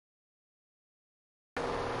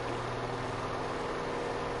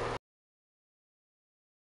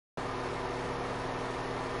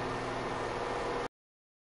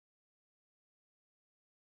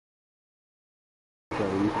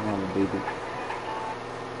other. You can have a baby.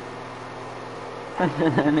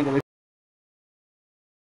 Nigga,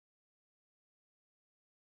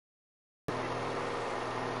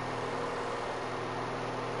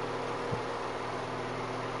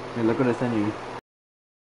 hey, look what I sent you.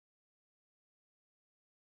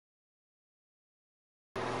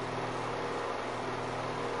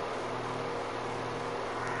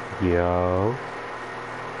 Yo.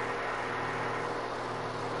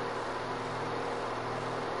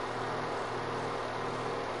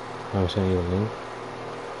 I'm sending you a link.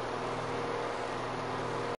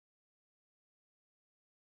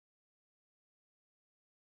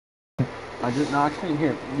 No, actually,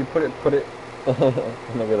 here, you put it.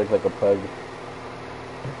 Nigga look like a pug.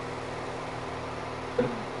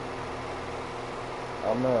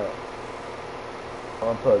 I'm a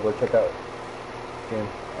pug. Go check out game.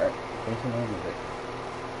 Alright, bring some more music.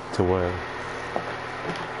 To where?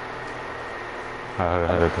 I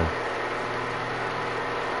heard it.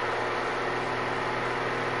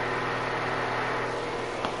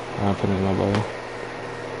 I'll put it in my bio.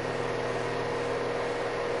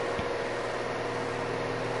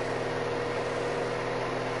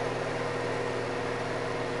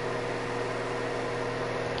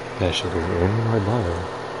 That shit is in my bio.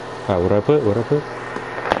 Alright, what I put?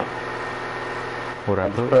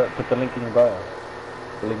 Put the link in your bio.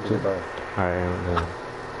 The link in your bio. Alright,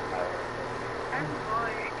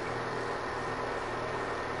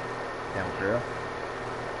 Damn, for real?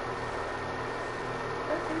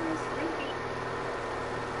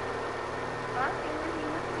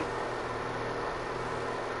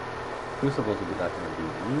 Who's supposed to be talking to you?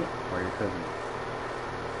 Me or your cousin?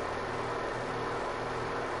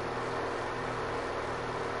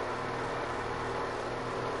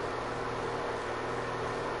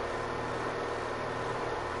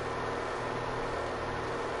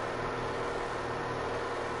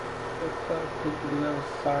 Stupid little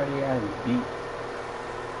sorry ass beat.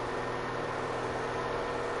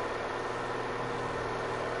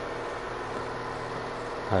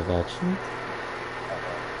 I got you.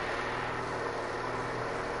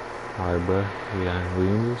 Alright, bro. We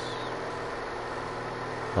in this.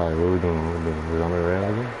 Alright, what we doing? Zombie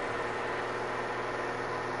Royale again?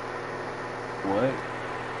 What?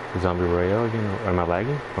 Zombie Royale again? Or am I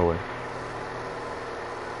lagging? Or what?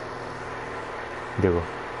 Diego.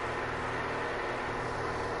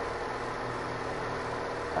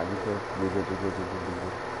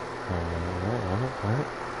 Alright.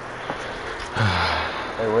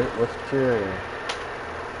 Hey, what's your...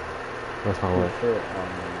 What's my what?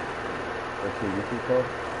 What's your YouTube called?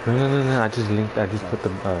 No. I just put the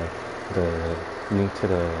link to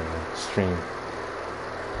the stream.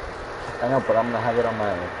 I know, but I'm gonna have it on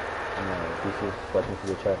my PC so I can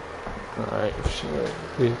see the chat. Alright, sure.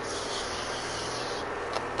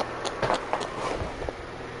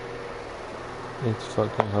 It's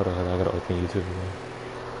fucking... Hold on, I gotta open YouTube again.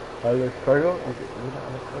 Alex Cargo? Is it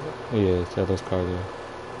Alex Cargo? Yeah, it's Alex Cargo.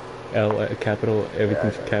 Capital,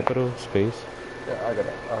 everything's capital, space. Yeah, I got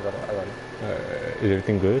it. Is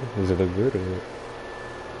everything good? Does it look good or what?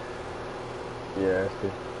 Yeah, it's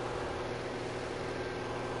good.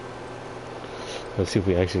 Let's see if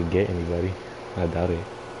we actually get anybody. I doubt it.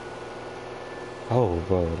 Oh,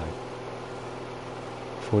 bro, like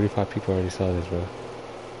 45 people already saw this, bro.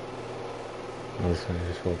 I'm just gonna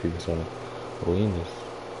just 4 people saw it. But we in this.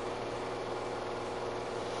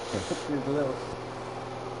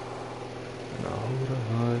 Now who the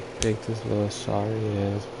fuck picked this little sorry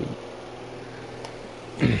ass beat?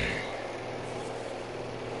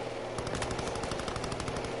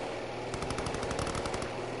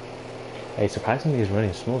 Hey, surprisingly it's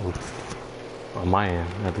running smooth. On my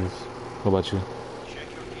end, at least. What about you? Check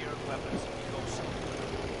your gear and weapons. Go soon.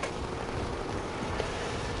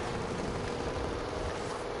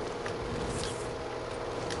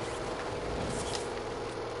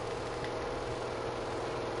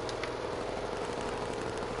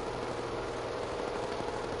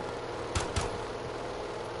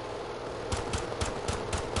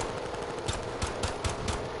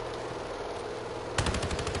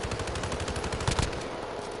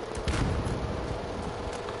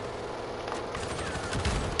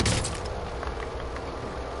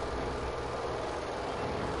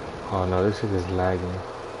 Oh no, this shit is lagging.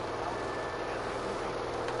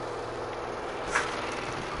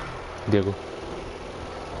 Diego.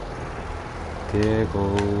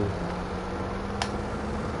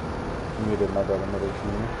 Muted my brother, mother,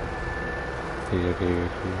 Okay.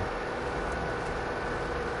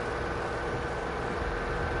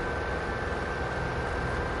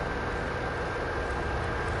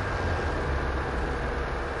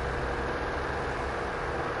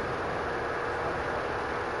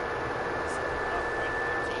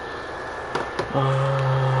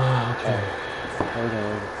 Okay.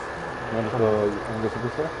 Everything. You want to go? You want to go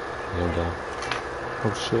superstar? Yeah, I'm down.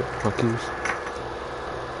 Oh shit, my keys.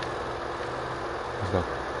 Let's go.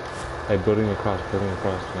 Hey, building across, like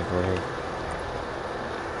right here.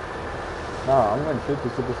 Nah, I'm going straight to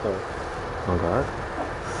superstar. On guard? I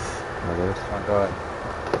guess. Oh god.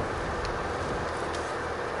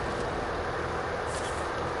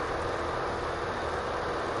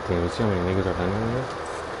 Damn, you see how many niggas are landing on this?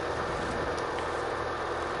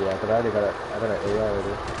 Yeah, but I got an AI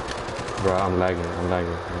already. Bro, I'm lagging.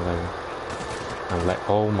 I'm like,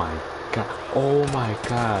 oh my god. Oh my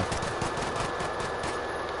god.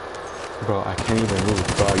 Bro, I can't even move.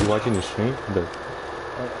 Bro, are you watching the stream?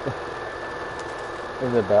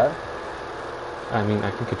 Is it bad? I mean, I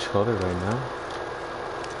can control it right now.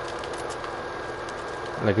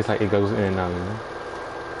 Like, it's like it goes in and out, you know?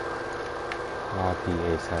 Copy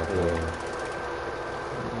ASAP,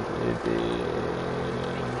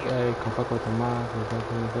 Hey, come fuck with the mob, come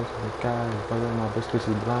fuck with the guy, fuck with my bitch, bitch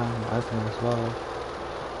is blind, my eyes are slow.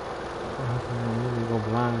 I'm really go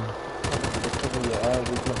blind.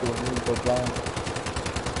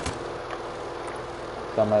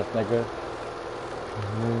 Dumbass nigga.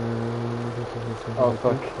 Oh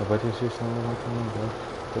fuck. I bet you see someone like me, bro.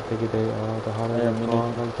 The bigger they are, the harder they fall,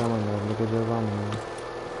 like domino, nigga, just ramen.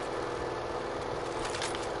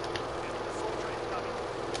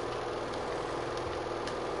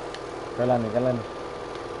 Galani.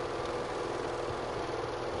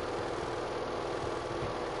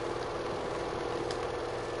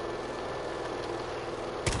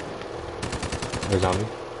 There's zombie.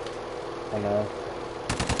 I know.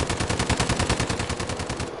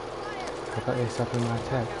 I got ASAP in my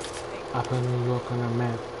attack. I put New York on the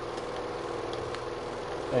map.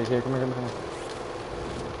 Hey, here, come here.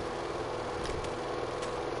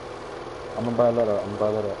 I'm gonna buy a letter.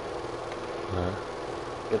 Alright.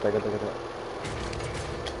 Get that.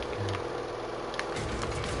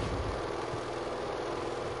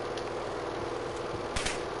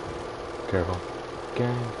 Careful.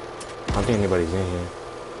 Gang. I don't think anybody's in here.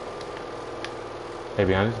 Hey,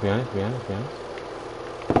 be honest. I got him set.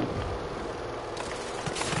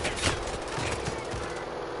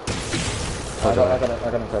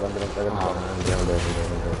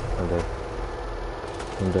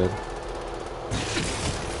 I'm dead.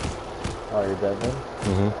 Oh, you're dead then?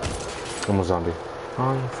 Mm-hmm. I'm a zombie.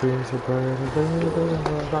 I'm free as a bird.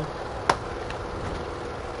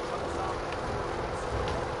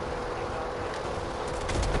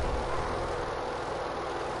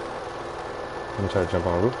 I'm gonna try to jump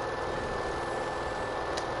on a roof.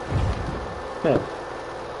 I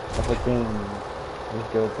fucking just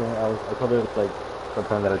go to him. I told her like the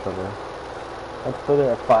time that I told her. I told her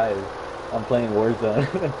at 5. I'm playing Warzone.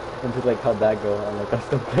 And she's like, how'd that go? I'm like, I'm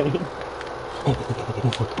still playing. Oh,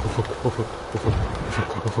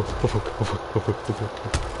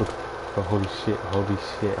 holy shit. Holy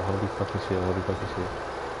fucking shit.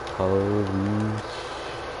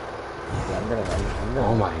 Yeah, I'm gonna.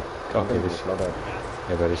 Oh my. Okay, this shit. Slow down.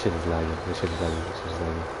 Yeah, bro, this shit is lagging.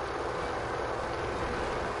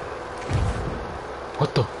 What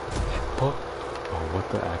the fuck? Oh, what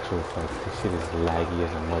the actual fuck? This shit is laggy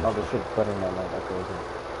as a motherfucker. Oh, this shit's better than that. That goes in.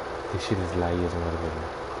 This shit is laggy as a motherfucker.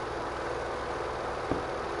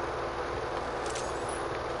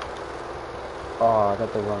 Oh, I got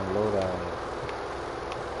the wrong loadout.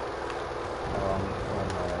 Oh my.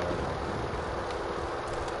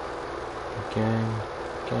 Gang.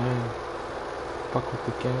 Fuck with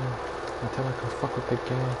the gang. Until I can fuck with the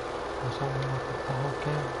gang. I'm sorry, with the whole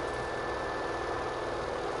gang.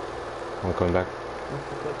 I'm coming back.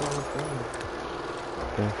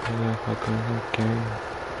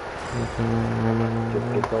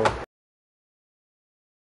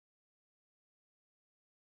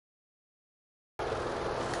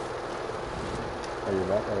 Are you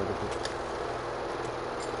back?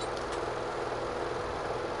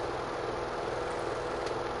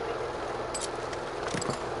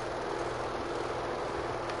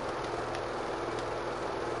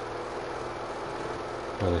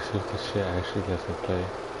 Well, let's see if this shit actually lets me play.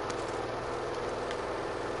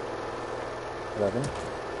 What happened?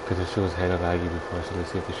 Because this shit was hella laggy before, so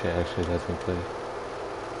let's see if this shit actually lets me play.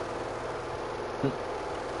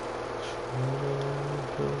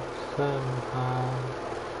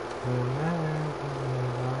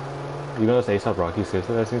 You know it's A$AP Rocky's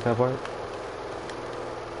sister that sings that part?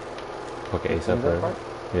 Okay, A$AP Forever.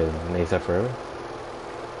 Yeah, and A$AP Forever.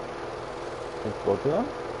 It's both of them?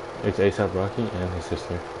 It's A$AP Rocky and his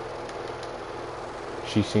sister.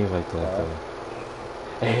 She sings like the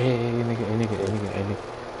hey, nigga.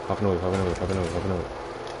 Hopping away.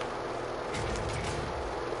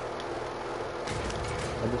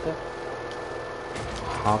 What'd you say?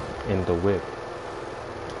 Hop in the whip.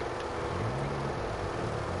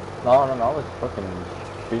 No, I was fucking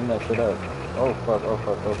beating that shit up. Oh fuck, oh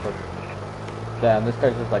fuck, oh fuck. Damn, this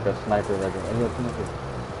guy's just like a sniper right there. Oh, sniper.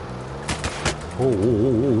 Oh,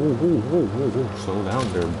 slow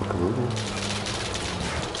down there, buckaroo.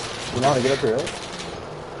 You know how to get up here, right?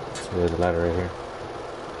 There's a ladder right here.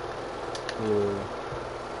 Yeah.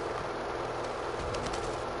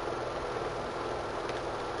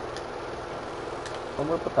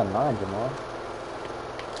 Somewhere put that 9, Jamal.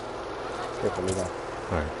 Careful, leave that.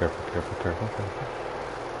 Alright, careful.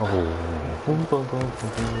 Oh.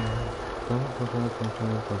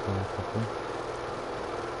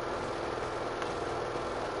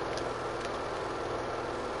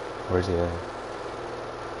 Where's he at?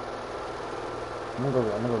 I'm gonna go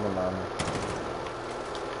get my armor.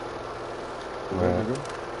 Where? You good?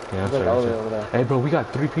 Yeah, He's like all the way over there. Hey, bro, we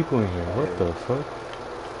got 3 people in here. What the fuck?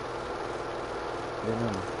 Get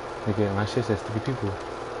in. Nigga, my shit says 3 people.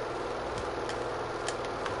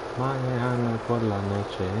 Mañana por la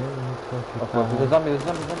noche. Oh fuck, there's a zombie.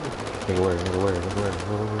 Nigga, where?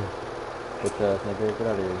 Bitch ass nigga, get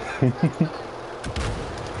out of here.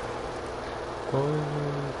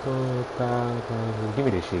 Give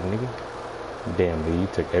me this shit, nigga. Damn, dude, you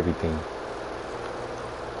took everything.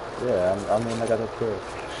 Yeah, I mean, I got that kill.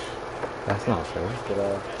 That's not fair. Get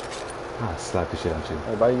out. I'll slap the shit out you.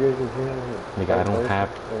 Hey, buy yours is here. Nigga, I don't have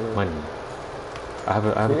money. I have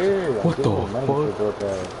a what the fuck?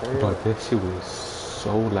 Bro, that shit was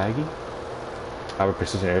so laggy. I have a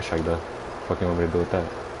precision airstrike though. Fucking want me to do with that?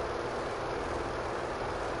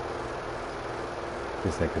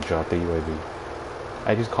 This nigga dropped the UAV.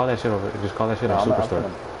 I just call that shit over. Just call that shit on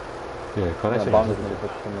Superstore. Yeah, call that shit on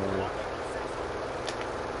Superstore.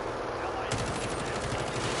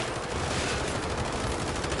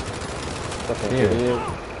 Fucking idiot.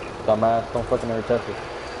 Dumbass, don't fucking ever test it.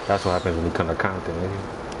 That's what happens when you couldn't count it, nigga.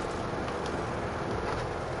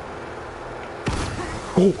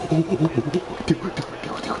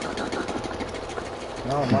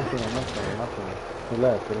 No, nothing. He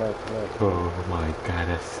left. Oh my god,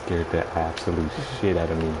 that scared the absolute shit out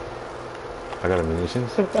of me. I got a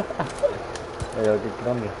munitions. Hey, yo, get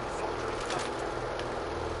on me.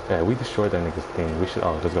 Yeah, we destroyed that nigga's thing. We should.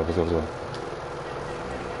 Oh, let's go.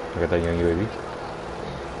 I got that young UAV.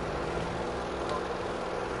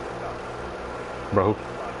 Bro.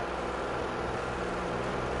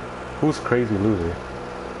 Who's crazy loser?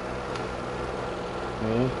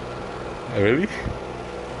 Me? Really?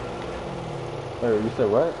 Wait, you said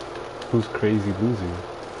what? Who's crazy loser?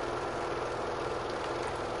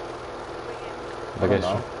 Look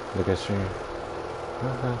at stream.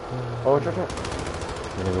 Oh, check.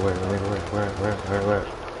 Nigga,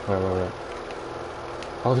 where?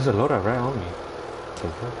 Oh, there's a loadout right on me. The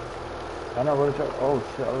fuck? I know where to check. Oh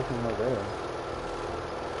shit, I was thinking over there.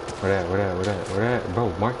 Where that? Bro,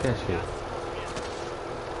 mark that shit.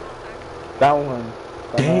 That one.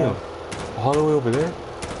 Damn! All the way over there?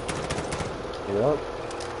 Yep.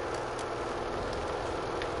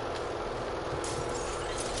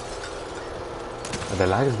 The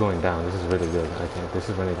light is going down. This is really good. I can't. This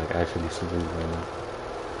is really like actually super easy right now.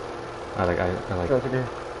 I like. Sure, it's okay.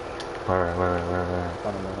 Where? I like.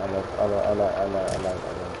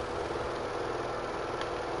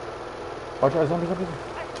 Watch out, zombie.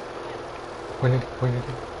 Where nigga?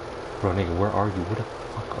 Bro, nigga, where are you? Where the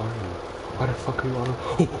fuck are you? Why the fuck are you on?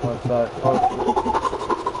 Outside. Oh.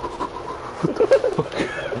 What the fuck?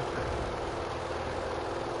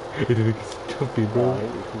 It nigga's jumping, bro.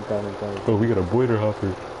 He's coming. Bro, we got a boiler hopper.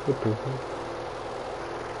 What the fuck?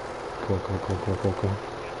 Come on.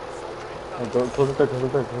 Hey, go close the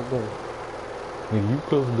door. Nigga, you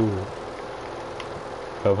close the door.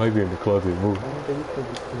 I might be in the closet. Move.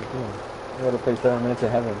 You gotta play 7 minutes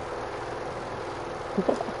in heaven.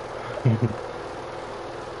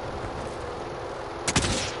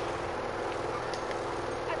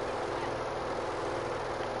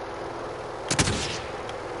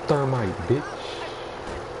 Thermite, bitch.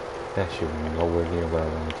 That shit was nowhere near where I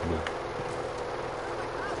wanted to be.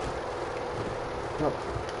 Yep.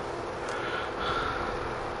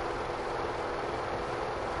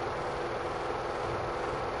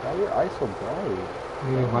 Why your eyes so bright?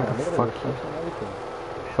 Yeah, why the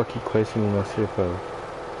fuck you questioning my shit for?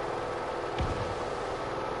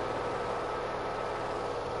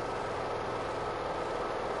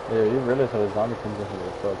 Yeah, you realize how the zombie comes in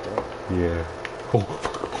here, fuck, right? Yeah. Oh,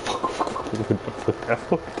 fuck.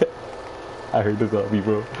 I heard the zombie,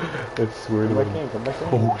 bro. I swear to God. Come back in.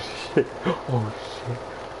 Oh shit.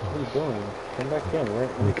 What are you doing? Come back in,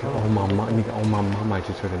 right? Nigga, on my mama, I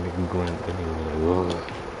just heard a nigga grunt. That nigga was like,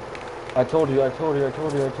 ugh. I told you.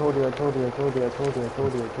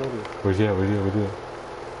 Where's he at?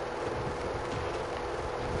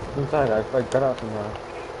 Inside, I got out somehow.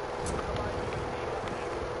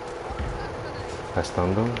 I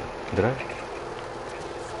stunned him. Did I?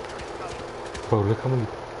 Bro, look how many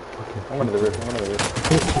fucking... I'm under the roof.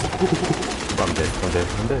 I'm dead.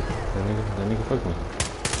 That nigga fucked me.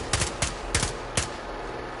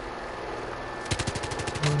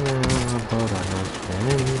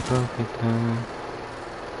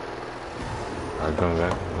 Alright, going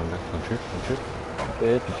back. Don't trip.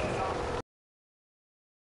 Bitch.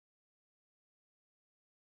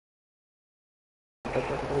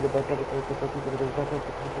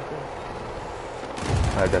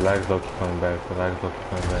 Alright, the lag's low coming back.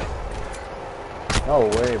 No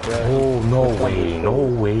way, bro. Oh, no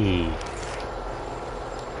way.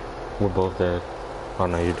 We're both dead. Oh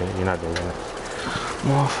no, you're not dead yet.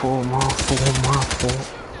 My fault.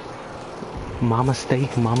 My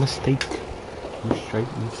mistake. You straight.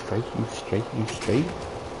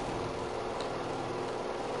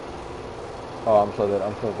 Oh, I'm so dead.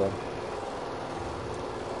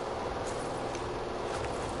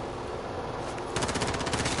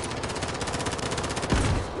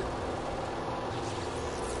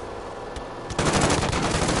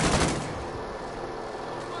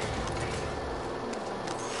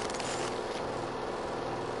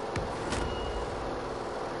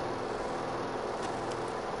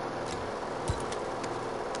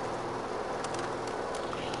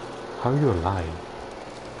 How are you alive?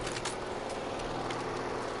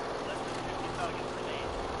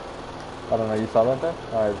 I don't know, you saw that there?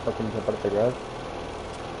 I fucking jumped out the garage.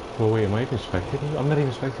 Well, wait, am I even spectating you? I'm not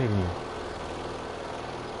even spectating you.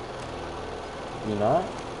 You not?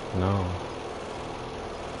 No.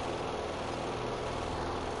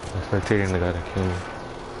 I'm spectating the guy that killed me.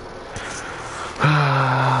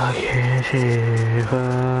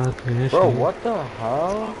 Bro, what the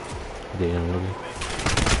hell? Damn, nigga.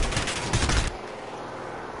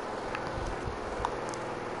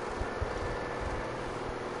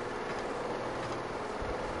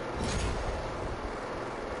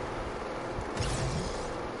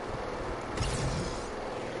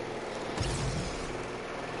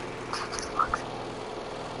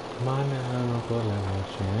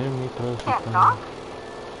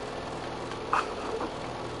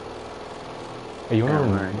 Hey, you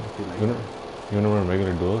wanna run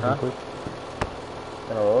regular duels real quick?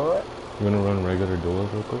 What? You wanna run regular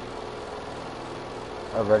duels real quick?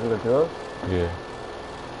 A regular duel? Yeah.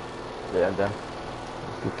 Yeah, I'm down.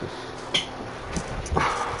 Let's get this.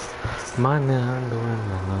 Manejando en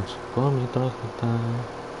la noche con mi trocita.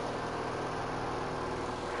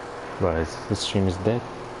 Right, this stream is dead.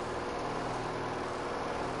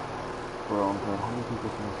 Bro, I'm how many people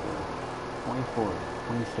can I say? 24,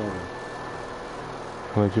 27.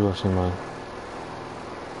 How much you watching, man?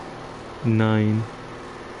 9.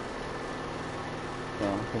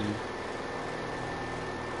 Yeah, I'm kidding.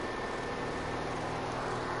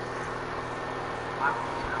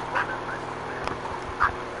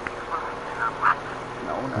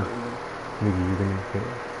 No, not really. Nigga, you're gonna get...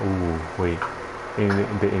 Oh, wait.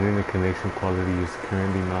 The internet connection quality is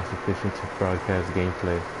currently not sufficient to broadcast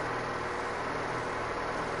gameplay.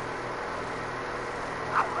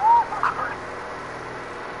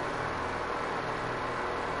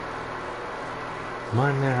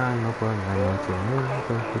 Manejando por la noche.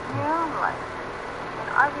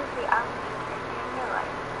 Obviously, I'm interested in your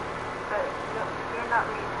life, but you're not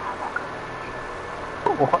ready to have that conversation.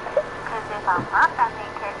 What? Because if I'm not that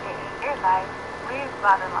main character in your life, we're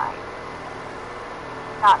about to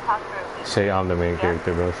not talk for a week. Say I'm the main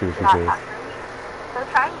character, bro. See what she Not says. talk for a week. So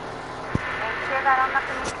try me. Make sure that I'm not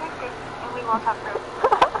the main character, and we won't talk for a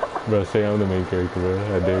week. Bro, say I'm the main character, bro.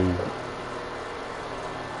 I dare you.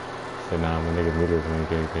 Say nah, my nigga Middle is the main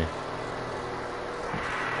character.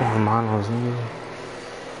 Oh, Mono's nigga.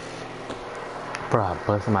 Bro, I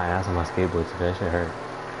busted my ass on my skateboard today. That shit hurt.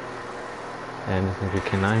 And this nigga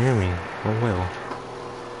cannot hear me. Oh well.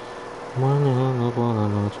 Manejando por la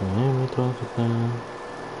noche en mi trocita.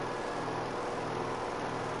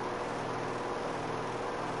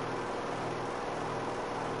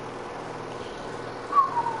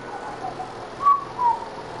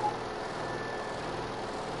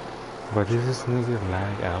 But did this nigga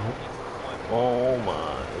lag out? Oh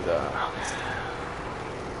my god.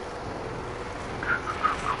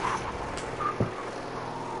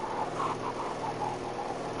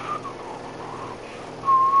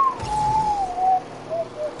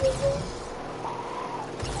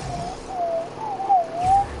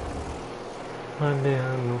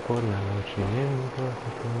 Manejando por la noche en mi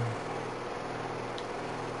tráfico.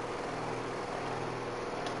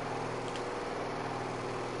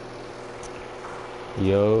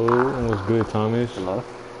 Yo, what's good, Thomas? Hello?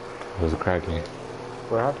 What's cracking?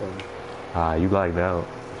 What happened? Ah, you lagged out.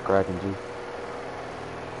 It's cracking, G.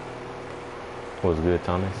 What's good,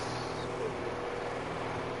 Thomas?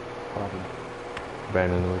 What happened?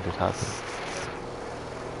 Brand new just happened.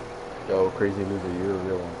 Yo, crazy loser, you're a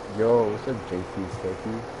real one. Yo, what's up, JC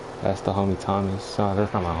Silky? That's the homie Thomas. No,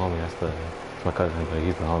 that's not my homie. That's my cousin, but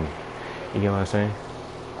he's the homie. You get what I'm saying?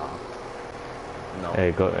 No.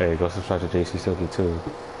 Hey, go subscribe to JC Silky too.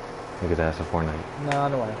 Niggas ass for Fortnite. No, I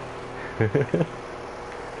don't want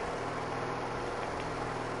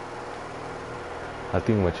I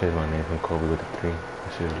think I'm gonna change my name from Kobe with a 3.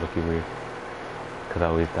 That shit is looking weird. Cause I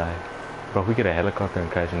always die. Bro, if we get a helicopter and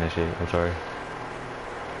crash in that shit, I'm sorry.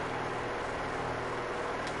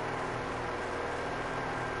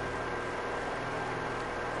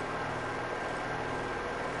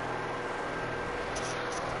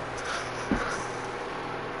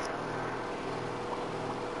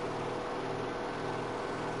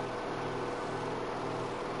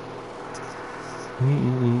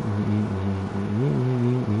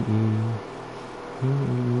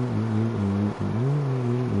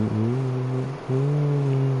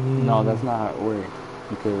 No, that's not how it works.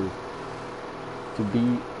 Because to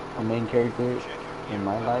be a main character in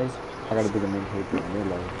my life, I gotta be the main character in your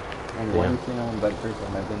life. And why Yeah. you saying I'm a bad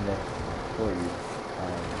person? I've been there for you.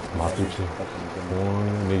 Mapuche. Fucking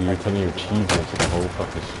Nigga, you're telling your cheese into the whole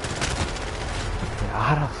fucking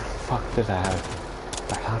how the fuck does that happen?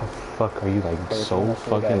 Like, how the fuck are you like so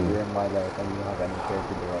fucking... You're in my life and you don't have any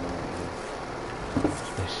character development.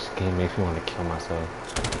 This game makes me want to kill myself.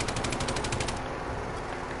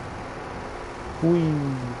 Wee.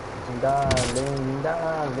 Darling.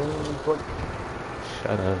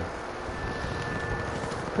 Shut up.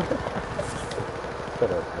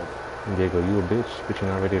 Shut up, Diego, you a bitch, but you're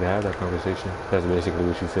not ready to have that conversation. That's basically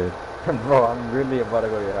what you said. bro, I'm really about to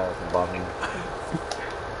go to your house and bomb you.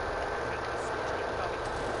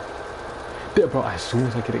 Yeah, bro, as soon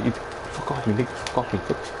as I get it, fuck off me, nigga, fuck off me,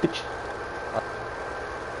 bitch.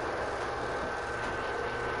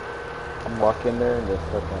 I'm walking there and just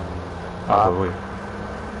fucking... Oh, wait.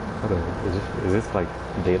 Hold on, is this like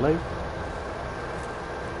daylight?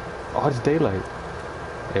 Oh, it's daylight.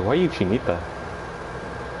 Hey, why are you chinita?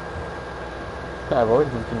 I've always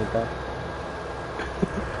been chinita.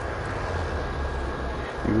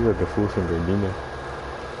 You look like the fool from Bernina.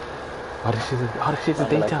 Oh, this shit's a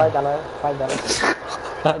daytime. Like, $5.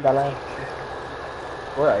 $5.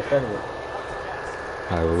 Where I started it.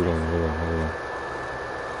 Alright, we're going.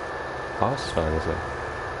 Oh, sorry, it's like...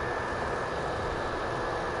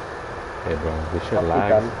 Hey, bro, this shit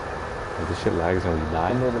lags. If this shit lags and we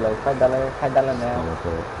die. And they'll be like, $5 Oh, now. my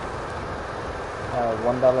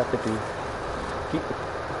God. $1.50. Cheap.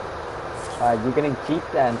 You're getting cheap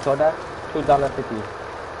and soda,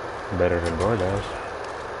 $2.50. Better than DoorDash.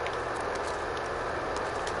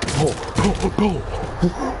 Oh, bro.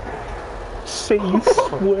 Say you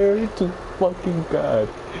swear to fucking God.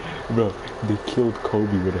 Bro, they killed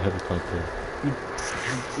Kobe with a helicopter.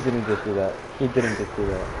 He didn't just do that. He didn't just do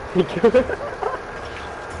that. He killed it.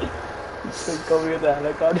 He took Kobe with the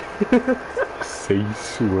helicopter. Say you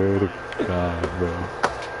swear to God, bro.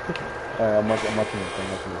 Alright, I'm watching this thing.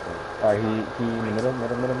 Alright, he in the middle.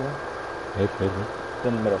 Hey.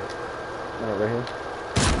 In the middle. No, right here.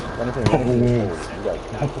 Run into him. You got it.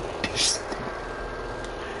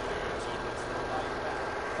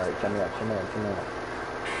 Alright, check me out.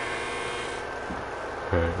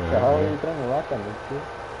 The hell are you throwing a rock at me, dude?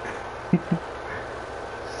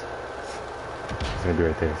 It's gonna be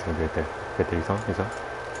right there. Right there, you saw?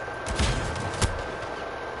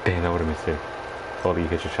 Damn, that would've been sick. Totally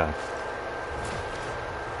hit your shots.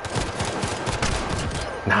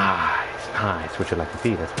 Nice. What you like to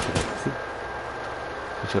see, that's what you like to see.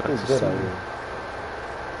 What you like He's to good see. out here.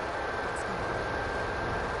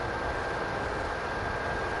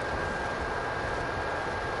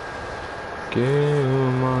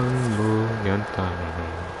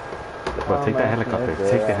 Bro, take that helicopter.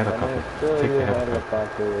 Take the helicopter.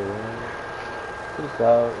 Peace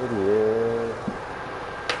out, idiot.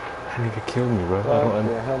 That nigga killed me, bro. I Fuck don't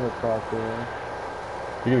the helicopter.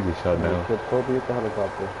 You're gonna get shot You now. killed Kobe with the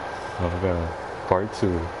helicopter. Oh god. Part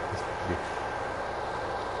 2.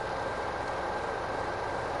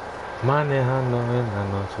 Manejando en la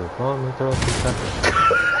noche con mi tropical.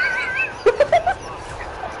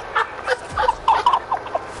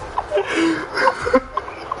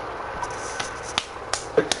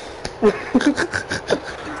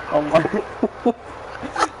 Oh my.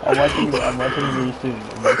 I'm watching you stream.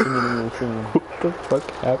 I'm watching it in your stream. What the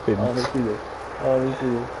fuck happened? I wanna see this. I wanna see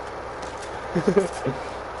this.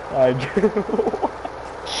 Alright,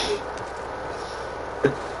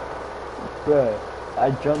 bruh,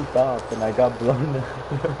 I jumped off and I got blown up.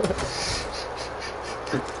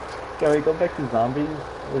 Can we go back to zombies?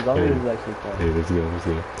 The zombies is actually fun. Hey, let's go.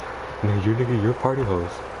 Nigga, you're party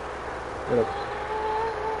host. What up?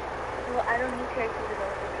 Well, I don't need character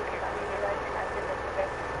development because I mean, like, I've been like the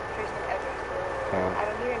best person ever, so I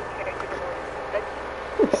don't need any character development.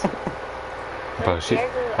 Bro, shit. I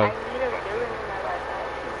need a villain in my life.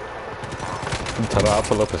 Tell her I'll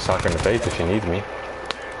pull up a sock in the face if she needs me.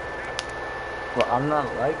 Well, I'm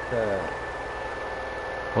not like that.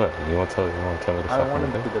 What? You want to tell me to I sock want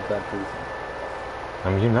in to the be face? the bad person. I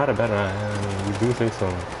mean, you're not a bad. I mean, you do say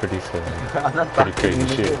some pretty I'm not pretty talking crazy to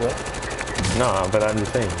shit. you, what? No, but I'm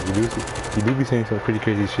just saying, you do be saying some pretty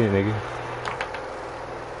crazy shit, nigga.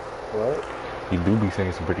 What? You do be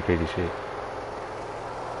saying some pretty crazy shit.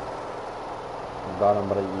 Bottom,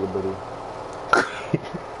 but you buddy.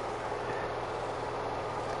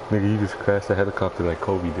 Nigga, you just crashed the helicopter like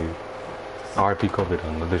Kobe did. RP Kobe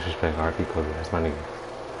though, no disrespect, RP Kobe, that's my nigga.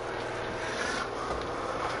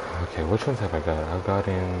 Okay, which ones have I got? I've got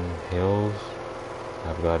in Hills,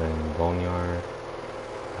 I've got in Boneyard,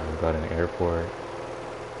 I've got in Airport,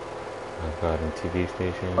 I've got in TV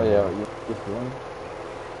Station. Oh yeah, you just one.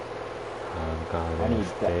 I've got I in need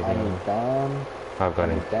Stadium. Dan. I've got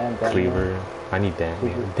in Dan, Cleaver. I need Dan.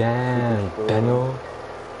 Cleaver. Dan. Cleaver. Daniel.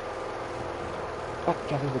 Fuck,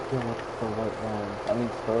 get the kill with the white line. I mean,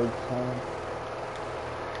 storage town.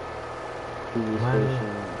 TV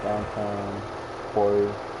station, downtown, quarry.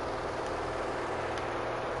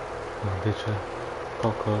 Ditcha.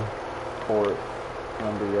 Coco. Port,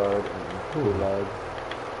 lumberyard, and gulag.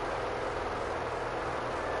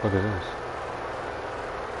 What is this?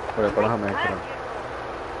 Whatever, I don't have my Fine. headset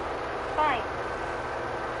Fine.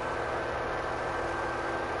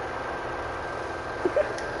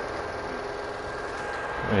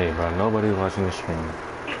 Hey, bro, nobody's watching the stream. I'm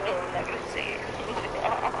not gonna say it.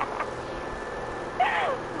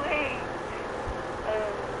 Wait.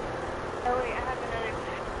 Oh wait, I have another.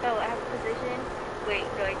 Oh, I have a position. Wait,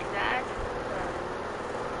 do I do that?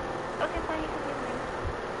 Okay, fine, you can give me.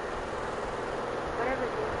 Whatever,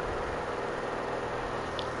 dude.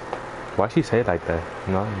 Why she say it like that?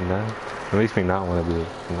 No. It makes me not want to do it,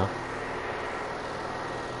 you know?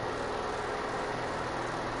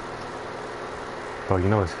 Bro, you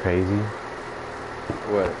know what's crazy?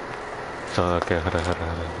 What? So, okay, hold on.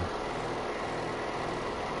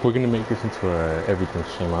 We're gonna make this into a everything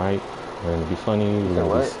stream, alright? We're gonna be funny.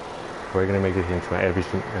 We're gonna make this into an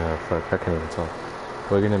everything, fuck, I can't even talk.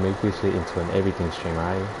 We're gonna make this shit into an everything stream,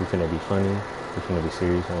 alright? We're gonna be funny, we're gonna be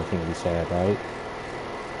serious, and we're gonna be sad, right?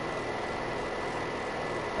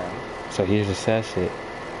 So here's the sad shit.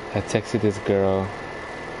 I texted this girl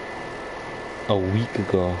a week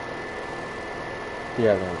ago.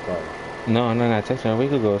 Yeah, that's fine. No, I texted her a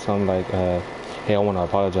week ago, so I'm like, hey, I want to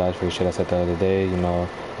apologize for the shit I said the other day, you know,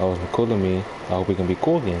 that wasn't cool to me. I hope we can be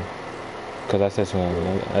cool again. Because I said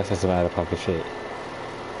some out-of-pocket shit.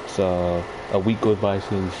 So, a week goes by,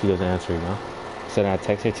 she doesn't answer, you know? So then I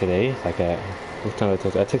text her today, like at, what time did I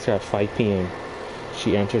text her? I text her at 5 p.m.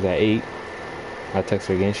 She answers at 8. I text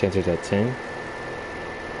her again, she answers at 10.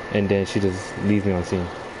 And then she just leaves me on scene.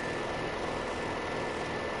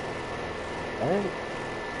 Alright.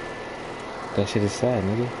 That shit is sad,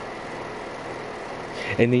 nigga.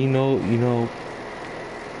 And then you know,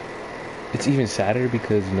 it's even sadder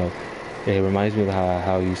because, you know, it reminds me of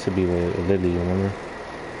how it used to be with Lily, remember?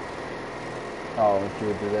 Oh, she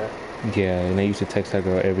would do that? Yeah, and I used to text that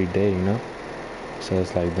girl every day, you know? So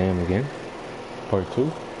it's like, damn, again? Part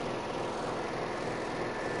 2?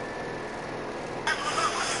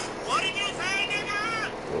 What did you say,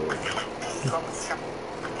 nigga?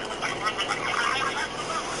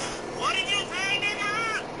 What did you say, nigga?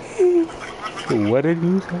 What did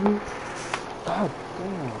you say? God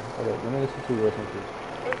damn. Okay, let me listen to your listen to.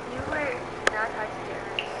 If you were not touching your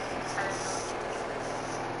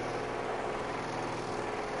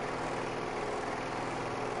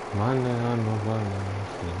I don't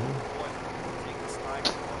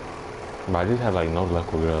But I just had like no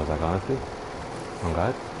luck with girls, like honestly. Oh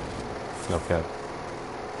God. No cap.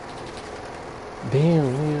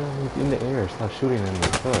 Damn, man, in the air, stop shooting at me.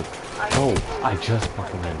 Fuck. Oh, I just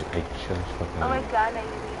fucking landed. Oh my god,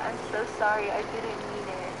 Naomi, I'm so sorry. I didn't mean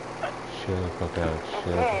it. Chill the fuck out. And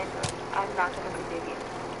Chill. then I'm not gonna forgive you.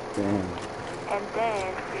 Damn. And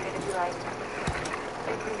then you're gonna be like,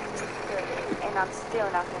 and I'm still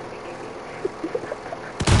not gonna forgive you.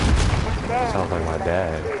 Sounds like my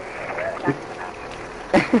dad.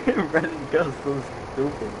 Bro, this girl's so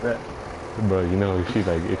stupid, bro. Bro, you know, if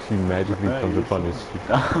she magically comes upon this,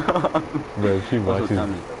 bro, if she watches,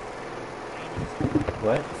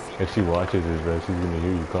 What? if she watches this, bro, she's gonna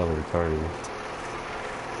hear you call her retarded.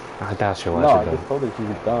 I doubt she'll No, watch I it just told her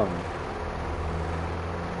she's dumb.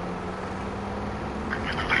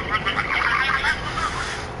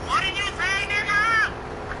 What did you say,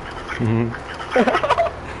 nigga?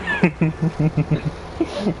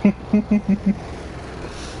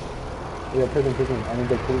 Yeah, prison. I need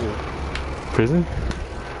that cooler. Prison?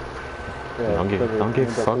 Yeah, Don't get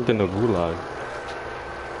fucked in the gulag.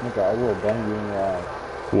 Nigga, I will bang you in your ass.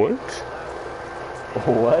 What?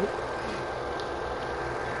 What?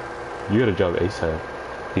 You got a job ASAP.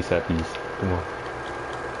 ASAP East. Come on.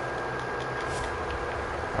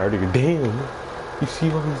 I already go, damn. You see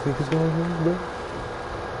all these niggas going on, bro?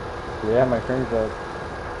 Yeah, my friend's up.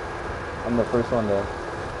 I'm the first one there.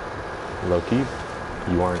 Low key,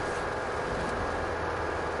 you aren't.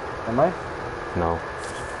 Am I? No.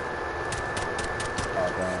 Oh,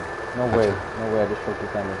 damn. No way, I just choked his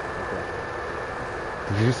family. Okay.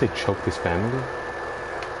 Did you just say choke this family?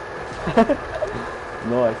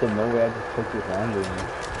 No, I said no way, I just choked his family.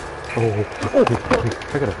 Oh,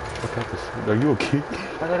 I got this. Are you okay?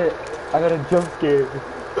 I got a jump scare.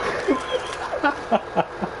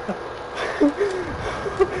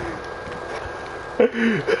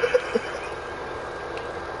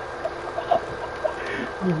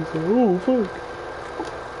 Oh, fuck.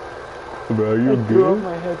 Bro, are you I threw off good?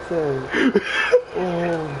 my headset.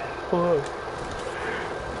 Oh, fuck.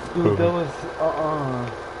 Dude, that was,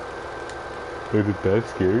 Is it that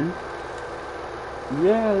scary?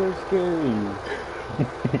 Yeah, they're scary.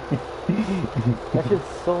 That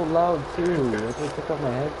shit's so loud too. I just took off my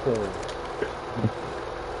headset.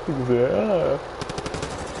 Yeah.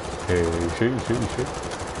 Hey, shoot.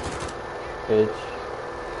 Bitch.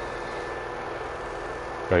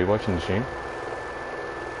 Are you watching the stream?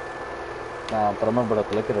 Nah, but I'm about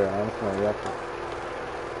to look at her and I want to see my reaction.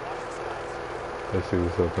 That shit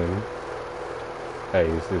was so funny. Hey,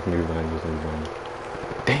 it's new line.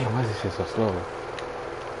 Damn, why is this shit so slow?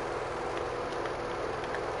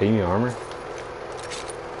 Hey, you need armor?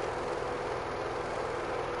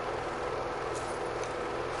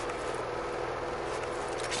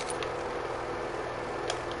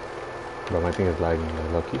 But my thing is lagging,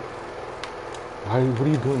 like, lucky. What are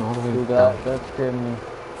you doing all the way Dude, down? that scared me.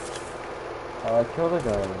 Oh, I killed a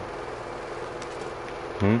guy.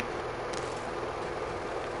 Hmm?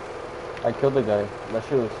 I killed a guy. That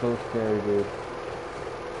shit was so scary, dude.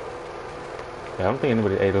 Yeah, I don't think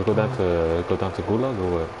anybody. Hey, let's go down to Gulag or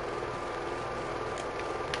what?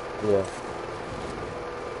 Yeah.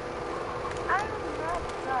 I'm not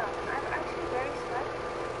dumb. I'm actually very smart.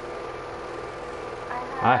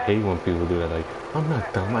 I hate when people do that. Like, I'm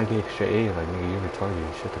not dumb. I get straight A. Like, nigga, you're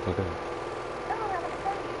retarded. Shut the fuck up. No, I'm gonna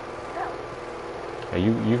tell you. No.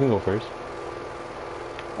 Hey, you can go first.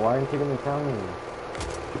 Why aren't you gonna tell me?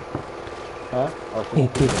 Huh? Oh,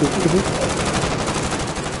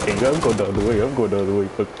 Hey, I'm going the other way.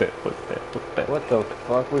 Fuck that. what the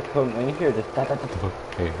fuck? We come in here just da.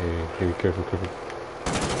 Hey, careful.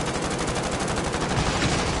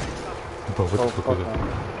 Bro, what the fuck was that?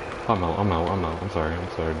 I'm out. I'm sorry,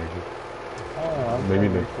 nigga.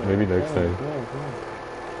 Maybe next time.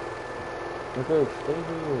 Okay, stay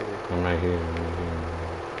here. I'm right here.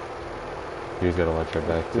 You just gotta watch your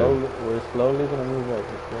back too. We're slowly gonna move out.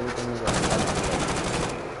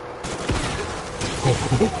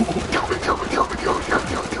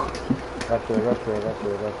 Got you.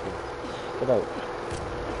 Get out.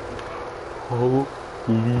 Holy.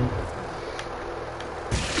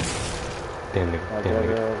 Damn nigga. Get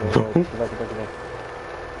back.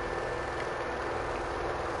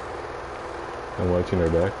 I'm watching her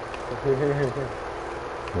back. Here.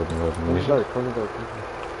 Hold on. Close the door.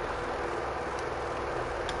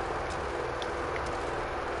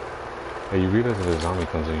 Hey, you realize if a zombie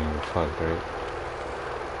comes in, you're fucked, right?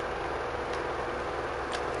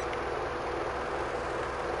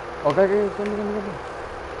 Okay, come.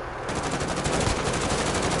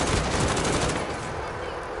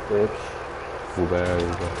 Bitch. Too bad.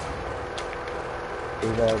 Do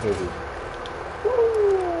that, baby.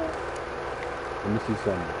 Let me see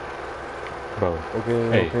some. Bro. Okay.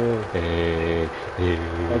 Hey.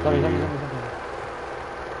 Oh, come.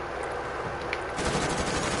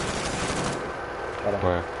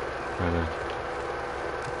 Where? Right now.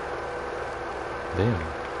 Damn.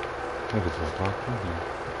 Niggas just walked in here.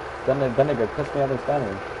 That nigga cussed me out in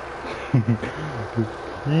Spanish.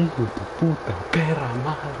 Hijo de puta perra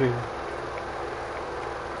madre.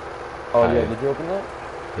 Oh Hi. yeah, did you open that?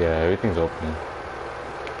 Yeah, everything's open.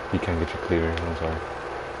 You can't get your clear. I'm sorry.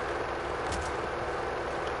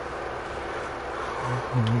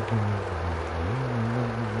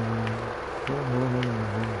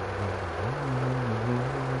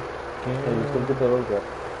 Hey, you still get the road up.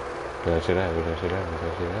 Where that shit at? Where that shit at? Where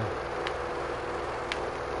that shit at?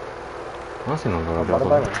 I don't see no Oh, road bada up.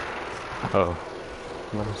 bada. Oh.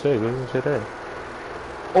 I'm about to say, where that shit at?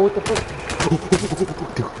 Oh, what the fuck?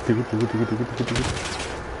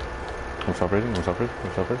 I'm stop racing. I'm stop racing.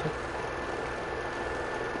 I'm stop racing.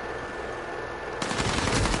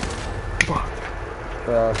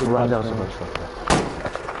 Right down so much stuff.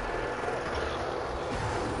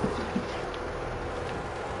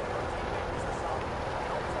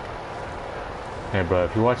 Hey bro,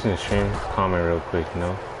 if you're watching the stream, comment real quick, you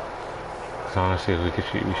know? Cause honestly, we should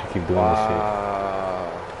keep doing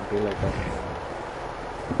Wow. Be like that. this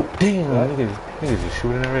shit. Damn, niggas is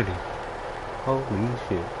shooting already. Holy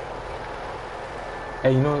shit.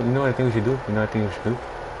 Hey, you know what I think we should do? You know what I think we should do?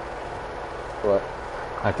 What?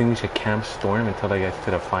 I think we should camp Storm until I get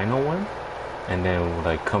to the final one, and then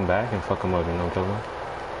like come back and fuck them up. You know what I'm talking about?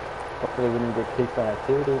 Hopefully we didn't get kicked on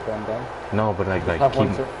activity, but I'm done. No, but like keep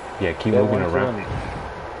Yeah, moving one around. turn.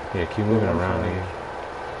 Yeah, keep moving one around, turn. nigga.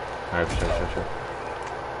 Alright, sure.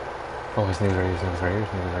 Oh, his nigga's right here. His nigga's right here.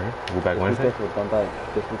 His nigga's right here. We'll back Just Wednesday. be careful, don't die.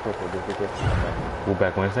 Just be careful, don't die. We'll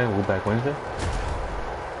back Wednesday. We'll back Wednesday.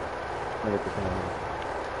 Let me get this one.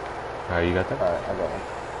 Alright, you got that? Alright, I got one.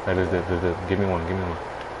 Alright, there's give me one.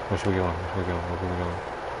 Where should we get one? Where should we get one?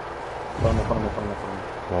 Follow me.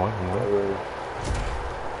 One? Yeah.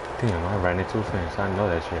 Damn, I ran into a fence. I know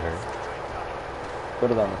that shit hurt.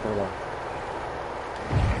 Put it down.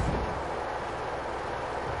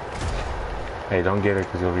 Hey, don't get it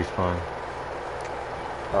because you'll respawn.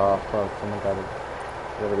 Oh, fuck, someone got it.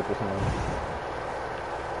 You gotta get this one.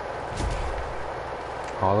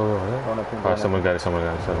 All the way over there? Oh, someone got it. Hey,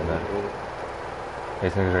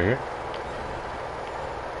 this nigga's right here.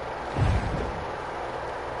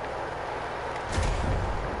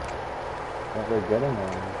 Not very good in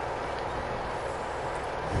there.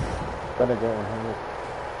 Better get 100.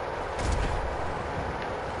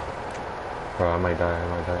 Bro, I might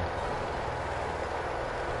die.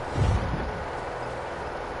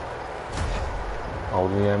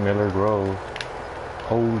 Only at Miller Grove.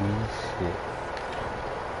 Holy shit.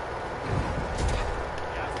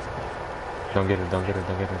 Don't get it. No.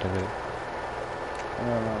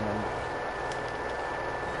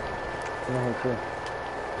 Come on, here.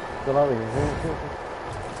 Still over here. Here.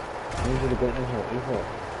 I need you to get in here.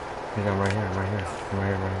 Yeah, I'm right here.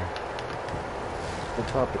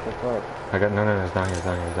 It's up. I got no, it's down here.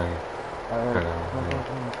 Alright. Come.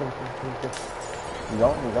 You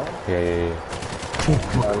going? Yeah.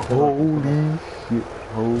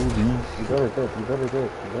 Holy shit. You better do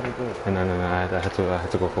it. No, I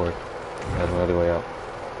had to go forward. That's the other way out.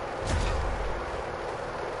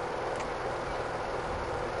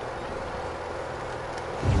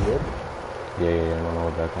 You good? Yeah, I'm on my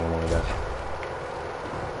way back.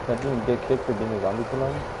 That didn't get kicked for being a zombie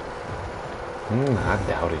tonight? I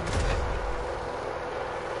doubt it.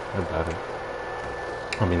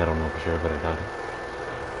 I mean, I don't know for sure, but I doubt it.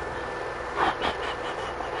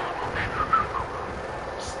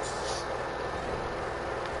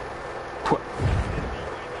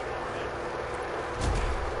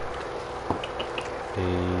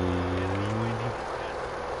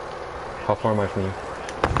 How far am I from you? Oh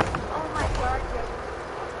my god, your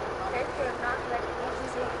character is not like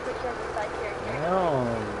easy to picture of your side character. No.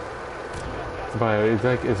 But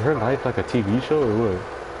is her life like a TV show or what?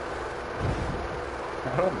 I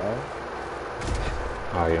don't know.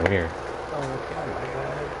 Oh yeah, I'm here. Oh my god.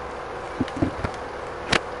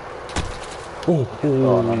 Oh,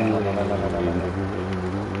 no.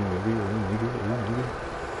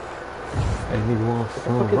 Hey, nigga, want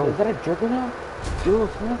some? Is that a juggernaut? Yo,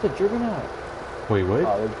 someone has a juggernaut. Wait, what?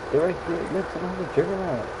 Oh, they're right here. Look, someone has a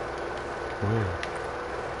juggernaut. Where?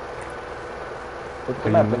 Look at the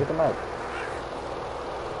map.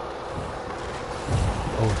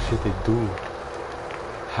 Oh shit, they do.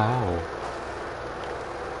 How?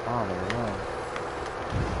 I don't know.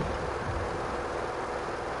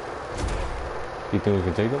 You think we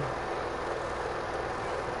can take them?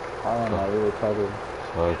 I don't know. I really tried to.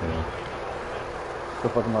 Fuck no. Go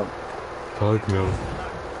fuck him up. Fuck no.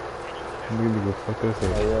 Nigga go fuck us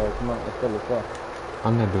up. Oh yeah, come on. Let's go.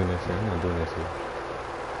 I'm not doing that shit.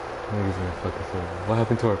 Niggas gonna fuck us up. What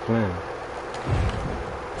happened to our plan?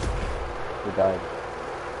 He died.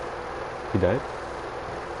 He died?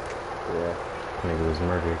 Yeah. Nigga was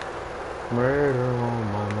murdered. Murder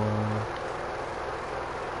on mama.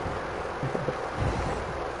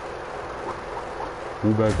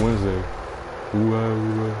 We back Wednesday.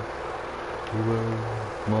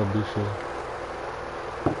 My bitch.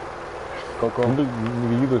 Coco.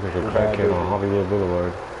 You look like a crackhead on Hollywood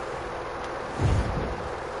Boulevard.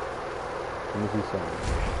 Let me see something.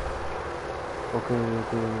 Okay.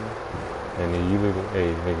 And then you look,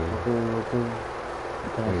 hey, nigga. Okay.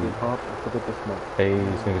 Can I see pop? Let's look at the smoke. Hey,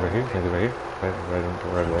 this nigga's right here.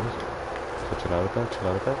 Right above us. So chill out with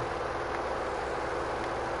that.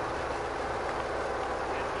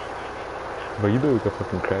 But you look like a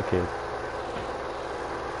fucking crackhead.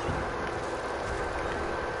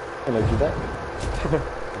 Can I do that?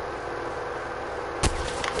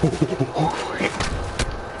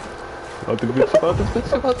 Out the bitch.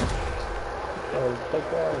 Oh,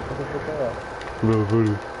 fuck out. Bro,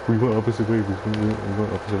 we went opposite ways. We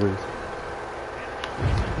went opposite ways.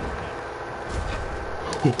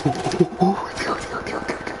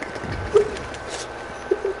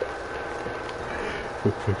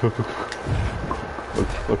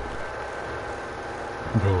 Fuck.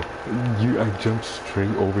 Bro, I jumped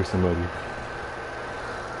straight over somebody.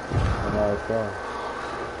 I know, I saw.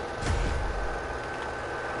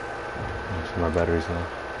 My battery's low.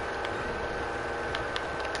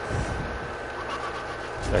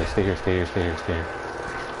 Alright, stay here.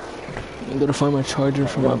 I'm gonna find my charger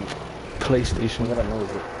from my PlayStation. I gotta move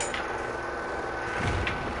it.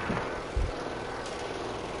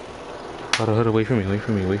 Hold on, wait for me. I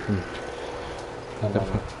gotta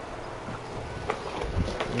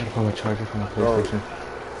find my charger from my PlayStation.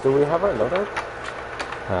 Do we have our loadout?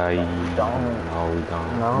 No, we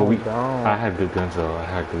don't. No, but we don't. I had good guns though.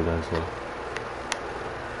 I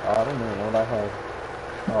don't even know what I have.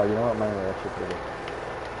 Oh, you know what? Mine are actually pretty.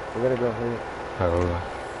 We gotta go here. Oh.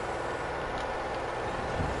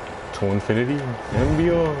 To infinity and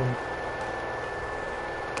beyond.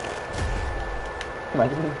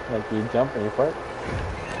 Imagine, like, you jump and you fart.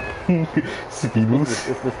 Speed boost.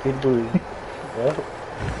 It's the speed boost. Yeah.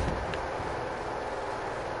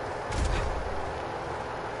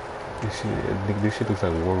 This shit looks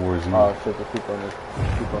like World War Z. Oh shit, just keep on this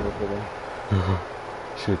video.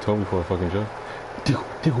 Should've told me before I fucking jump. Diggle.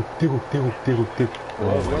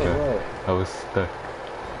 Oh my god. I was stuck.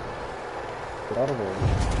 Get out of there.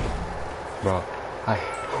 Bro,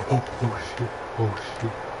 oh shit.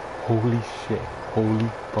 Holy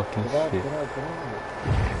fucking shit. Get out.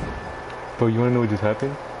 Bro, you wanna know what just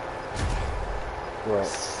happened? What?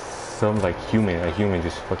 Some like a human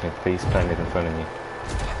just fucking face planted in front of me.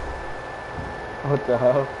 What the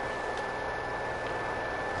hell?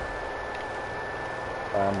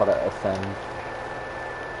 I'm about to ascend.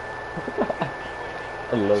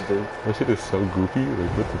 I love this. That shit is so goofy,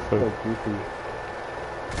 like what the So fuck? goofy.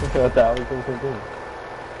 What the hell is this thing?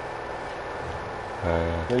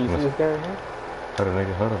 Yo, you see this guy right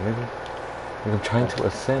here? Hold on, nigga. I'm trying to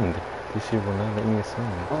ascend. This shit will not let me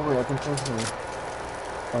ascend. Oh wait, I can punch him.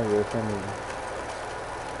 Oh, you're ascending.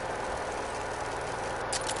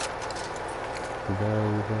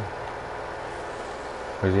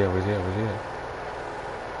 Where's he at?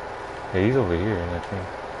 Hey, he's over here, I think.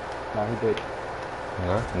 Nah, he did.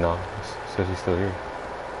 No, it says he's still here.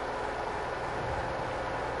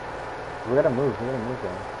 We gotta move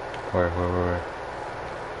down. Where?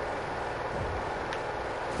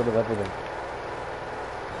 Sort of everything.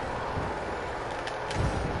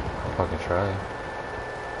 I'll fucking try.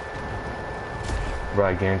 Bro,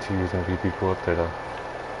 I guarantee you there's gonna be people up there though.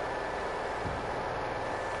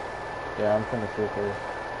 Yeah, I'm trying to see if there's...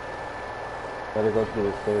 Gotta go through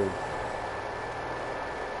the stairs.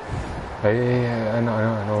 Hey, I know.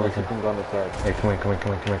 Unless you can go on the side. Hey, come in. Come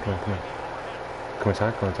inside.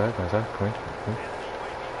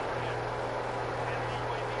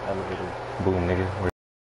 Elevator. Boom, nigga.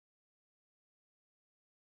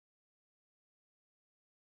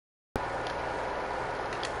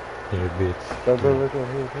 Yeah, bitch. Go, here.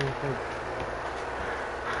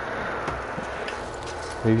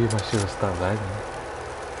 Maybe my shit will stop lagging.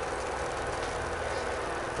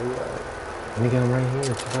 Nigga, I'm right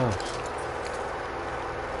here. Chill out.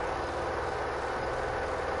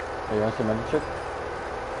 Hey, you want some membership?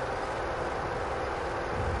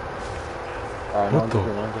 What the? No,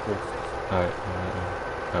 just here. Alright,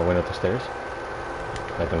 I went up the stairs.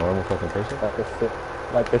 Like a normal fucking person.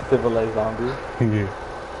 Like a civilized zombie. Yeah.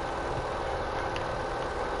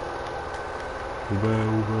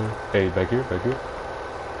 Uber. Hey, back here. Hey,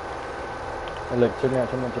 look, check me out.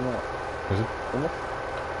 Is it? Come on.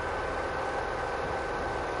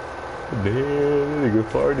 Damn, nigga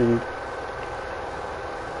farted.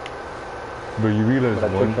 But you realize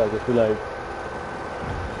But I one... just be like...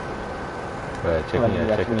 Right,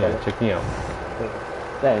 check me out.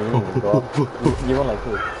 Dang, you didn't even go up. You went like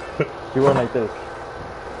this. You went like this.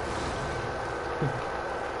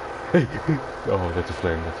 Oh, that's a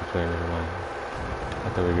flare. That's a flare. Never mind. I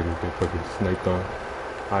thought we were gonna get fucking sniped on.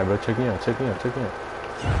 Alright, bro. Check me out. Check me out. Check me out.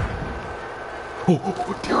 Oh,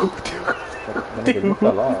 dude. That nigga, you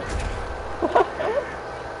fell off.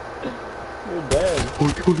 You're dead.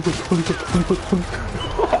 Holy fuck.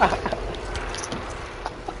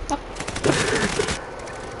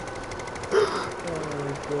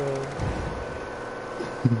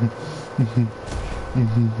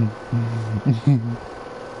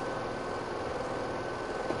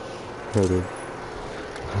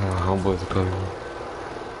 Homeboys are calling me.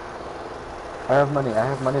 I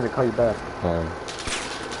have money to call you back.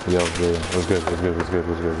 Yo, yeah, what's good?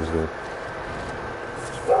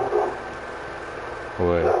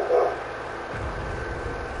 What?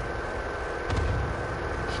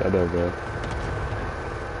 Shut up, bro.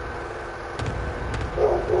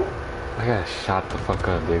 I got shot the fuck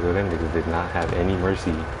up, nigga. Them niggas did not have any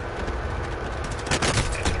mercy.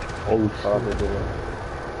 Oh, They did it.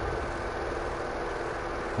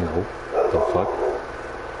 no. The fuck?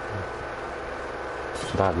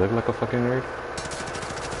 Do I look like a fucking nerd?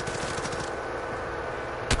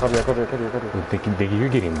 Come here. Nigga, you're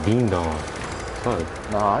getting beamed on. Fuck.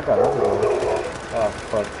 Nah, I got everything. Oh,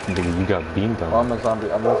 fuck. Nigga, you got beamed on. Oh, I'm a zombie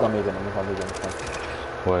again.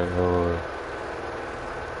 What?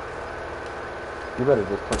 You better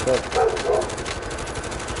just touch up.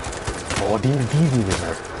 Oh, these niggas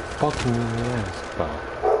are fucking ass, bro.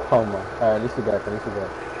 Oh my. Alright, at least you back.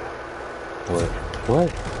 What?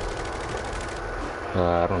 I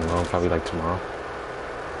don't know. Probably like tomorrow.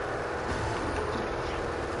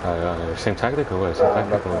 Same tactic or what? I'm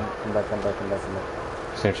back.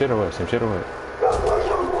 Same shit or what?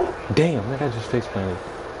 Damn, that guy just face planted.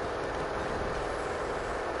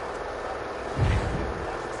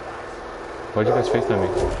 Why'd you guys FaceTime me?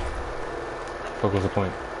 What was the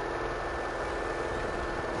point?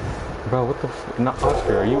 Bro, what the f- Not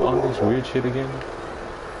Oscar, are you on this weird shit again?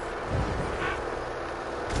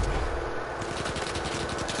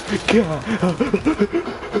 God!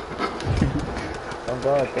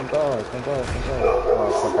 Thank God.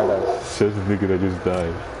 Oh, fuck, I died. Says the nigga that just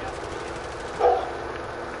died.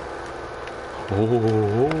 Oh,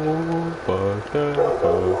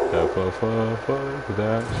 fuck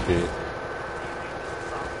that shit.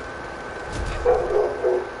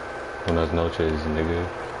 Buenas noches, nigga.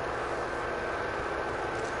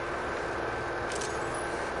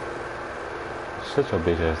 Shut your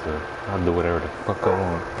bitch ass up. I'll do whatever the fuck I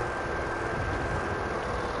want.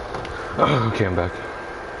 Okay, I'm back.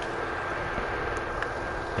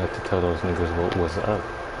 I have to tell those niggas what was up.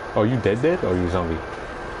 Oh, you dead or are you zombie?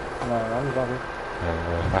 No, I'm a zombie.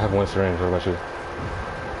 I have one syringe. What about you?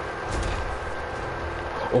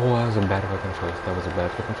 Oh, that was a bad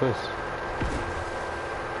fucking choice.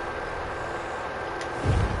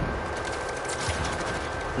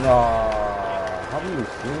 No, how do you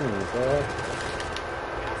see me, bro?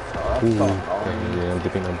 Oh, that's so annoying. Yeah, I'm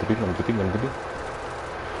dipping.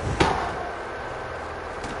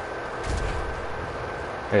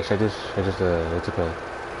 Hey, should I just took a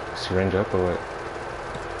syringe up or what?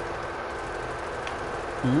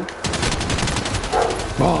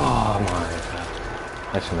 Oh my god.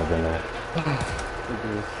 I shouldn't have been there.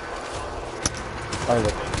 Alright,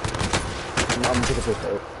 look. I'm gonna take a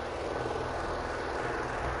picture.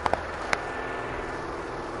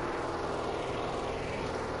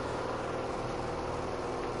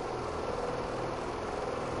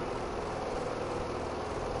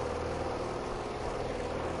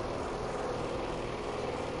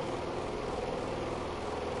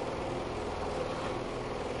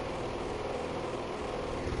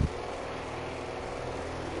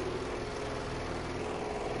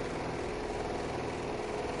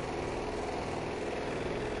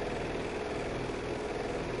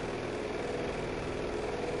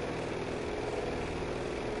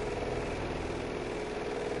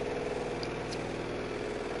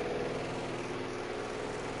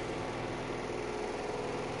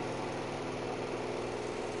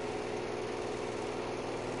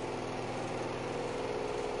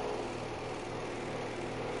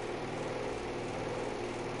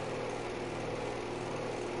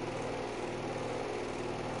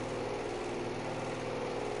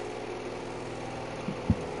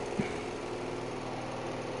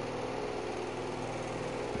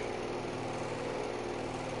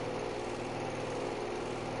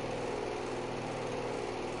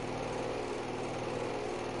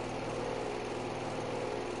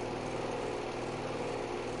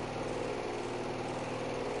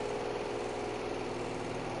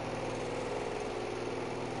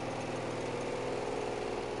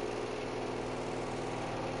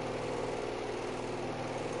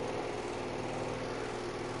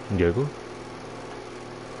 Diego?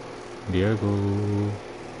 Diego.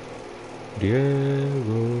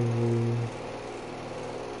 Diego.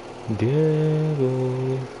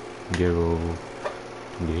 Diego. Diego.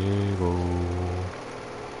 Diego.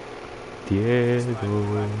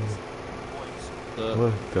 Diego.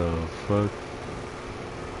 What the fuck?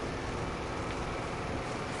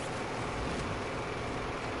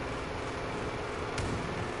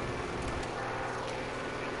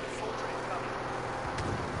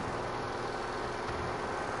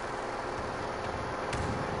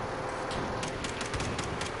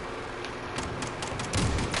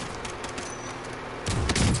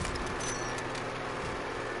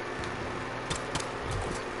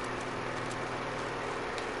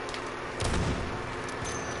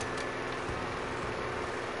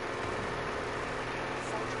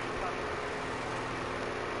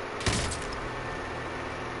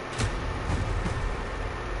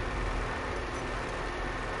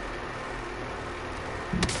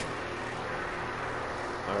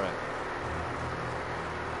 Alright.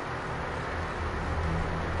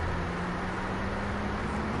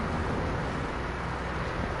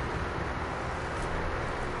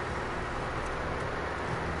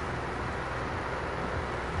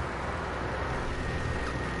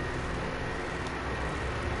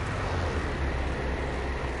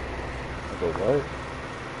 Okay, what?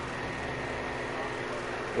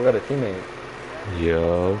 We got a teammate.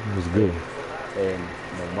 Yeah, it was good. And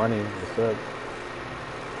no money. What's up?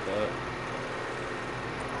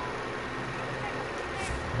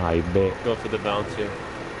 I bet. Go for the bounce here.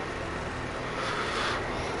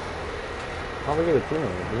 How we get a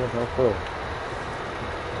teammate? We have no clue.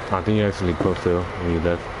 I think you actually put Phil when you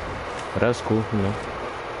left. But that's cool, you know.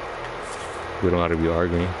 We don't gotta be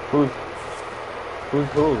arguing. Who's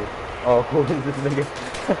who? Oh, who is this nigga?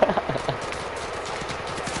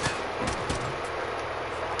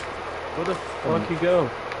 Where the fuck you go?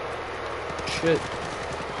 Shit.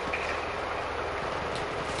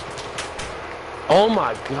 Oh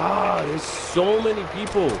my god, there's so many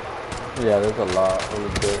people. Yeah, there's a lot. Holy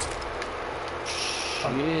shit.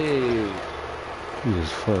 Shit.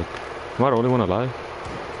 Jesus fuck. Am I the only one alive?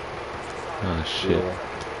 Ah shit. Yeah.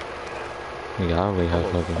 Nigga, I already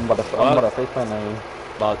have fucking. I'm about to FaceTime now.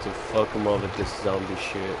 About to fuck him up with this zombie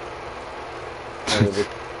shit.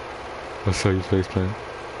 I saw your face, man.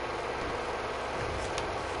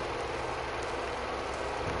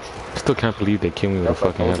 Still can't believe they killed me with a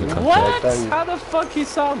fucking helicopter. What? How the fuck he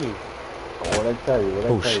saw me? What'd I tell you?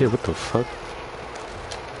 Oh shit, what the fuck?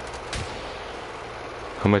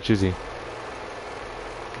 How much is he?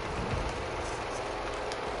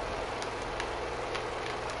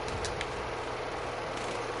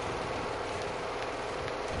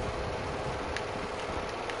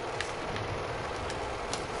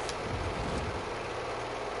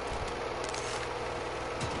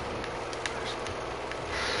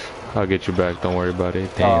 I'll get you back, don't worry about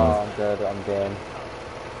it. Damn. Oh, I'm dead. I'm dead.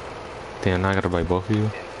 Damn, now I gotta buy both of you.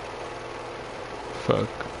 Fuck.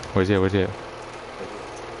 Where's he at? Where's he at?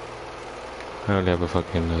 I only have a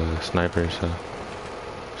fucking sniper, so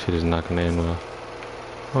shit is not gonna end well.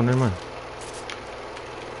 Oh, never mind.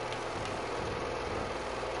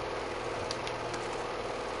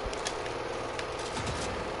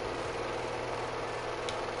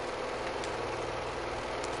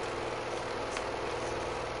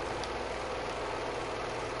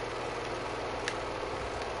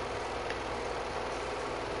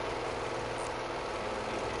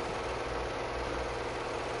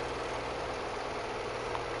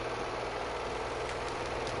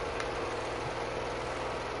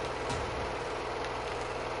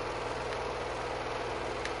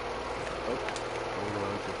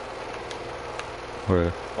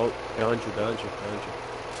 Where? Oh, behind you.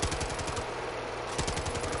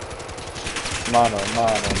 Mano.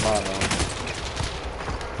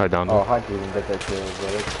 I downed Oh, him. how'd you even get that kill, bro?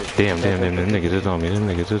 Damn, them niggas is on me. Them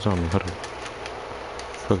niggas is on me. Hold on.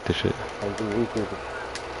 Fuck this shit.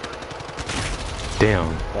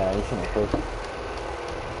 Damn. Yeah, you shouldn't have pushed.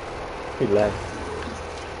 He left.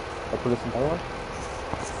 I put this in that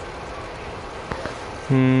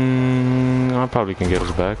one? I probably can get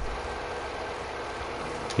us back.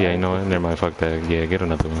 Yeah, you know what? Never mind. Fuck that. Yeah, get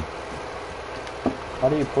another one. How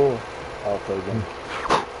do you pull? Oh, play again.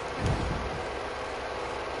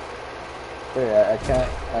 Wait, I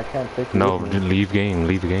can't pick it No, with me. leave game.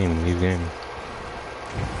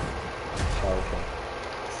 Oh, okay.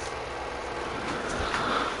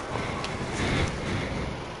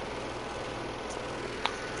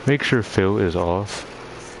 Make sure Phil is off.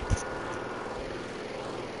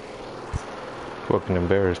 Fucking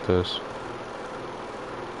embarrassed us.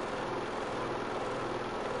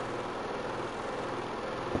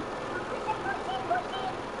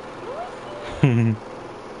 Yeah,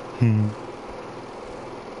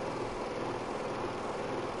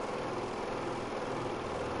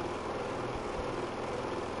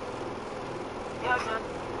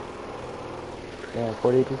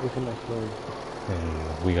 48 people see my story.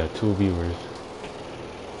 And we got 2 viewers.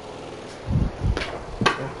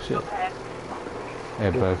 Oh shit. Hey,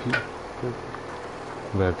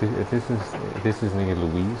 but if this is nigga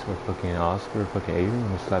Luis or fucking Oscar or fucking Aiden, I'm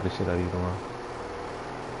gonna slap the shit out of you tomorrow.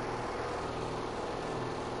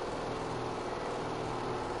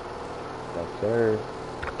 Yes, sir.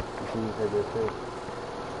 You said yes, sir.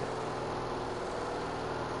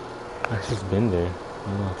 I've just been there. I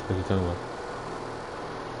don't know what the fuck you're talking about.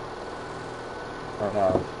 Oh, no,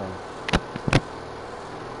 it's fine.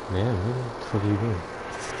 Yeah, nigga, what the fuck are you doing?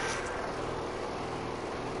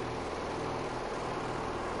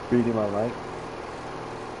 Reading my mic.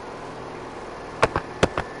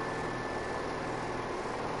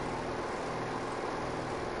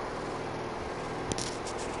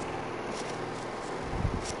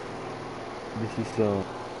 This is so.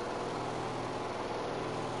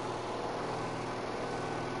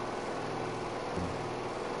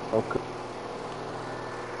 Okay.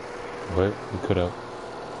 What? You cut out.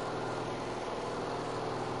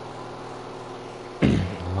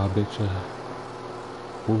 My bitch,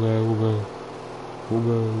 Ooga.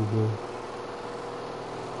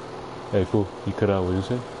 Hey, fool, you cut out what you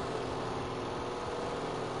said?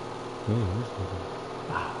 Yeah, this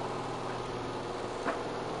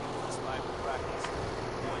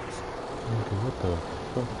okay, what the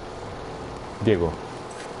fuck? Diego,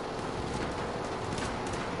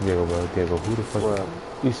 bro. Diego, who the fuck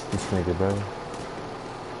is this nigga, bro?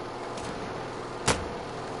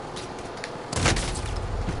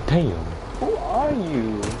 Damn. Who are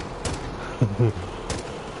you?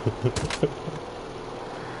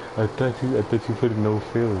 I thought you put no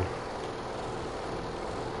fill.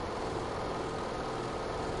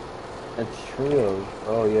 It's trio.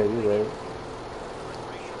 Oh yeah, you're right.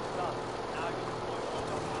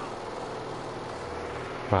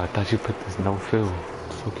 Bro, I thought you put this no fill. What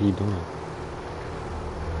the fuck are you doing?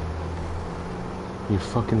 You're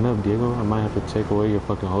fucking up, Diego. I might have to take away your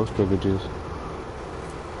fucking host privileges.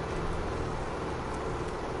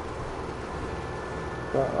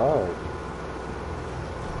 Shut up.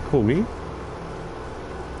 Who, me?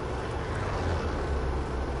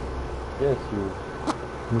 Yes, you.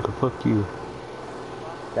 Nigga, fuck you.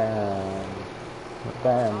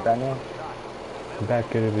 Damn, Daniel.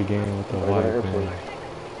 Back at it again with the water gun.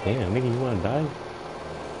 Damn, nigga, you wanna die?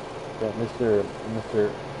 Yeah, Mr.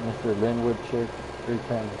 Linwood chick,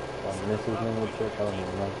 310. Mrs. Linwood chick, I don't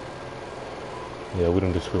even know. Yeah, we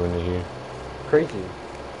don't discriminate here. Crazy.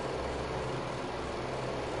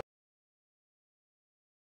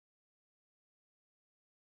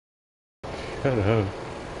 Shut up.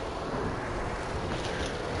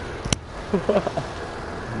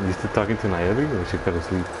 You still talking to Nayeli or she fell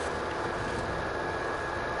asleep?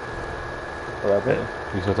 What happened?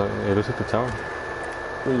 You still talking? It was at the tower.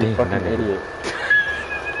 You Damn, fucking that nigga. idiot.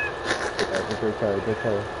 Yeah, good tower.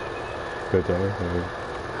 Good tower? Okay.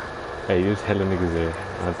 Hey, there's hella niggas there.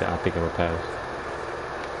 I think I'm a pass.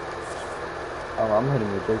 Oh, I'm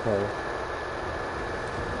hitting the J tower.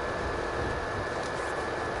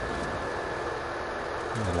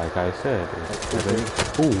 And like I said, it's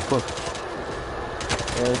ooh, fuck.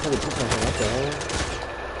 Yeah, it's had a picture of him, what the hell?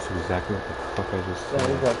 That's exactly what the fuck I just Yeah, said.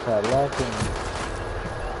 he's got caught lacking.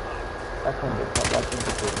 I can't get caught lacking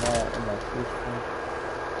because it's not in my system.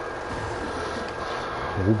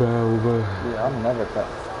 Uber. Yeah, I'll never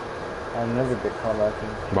get caught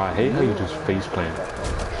lacking. Bro, I hate how you just face plant.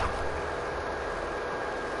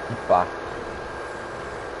 Fuck.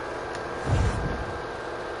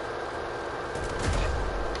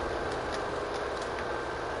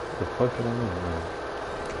 The fuck did I mean, man?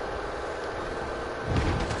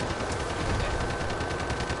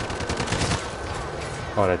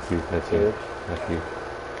 Oh, that's you. That's you.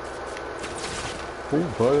 Ooh,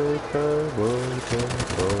 butter.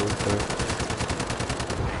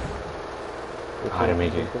 I didn't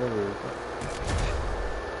make it.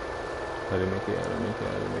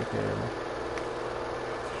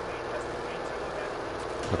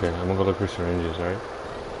 Okay, I'm gonna go look for syringes, alright?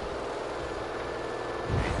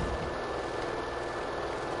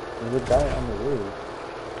 There's a guy on the roof.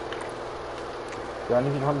 Yo, I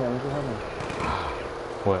need you to help me.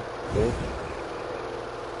 What? Bitch.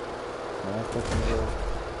 Man, fucking go.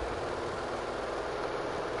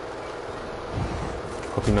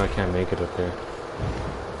 Hope you know I can't make it up there.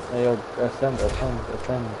 Hey, yo, ascend. Yo,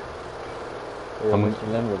 I'm Mr.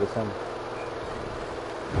 Linwood, ascend.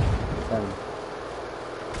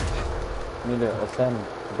 need to ascend.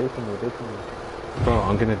 Bacon me. Bro,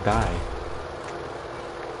 I'm gonna die.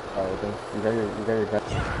 Oh, okay. You got your gun.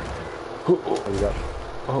 Oh, Oh, you got.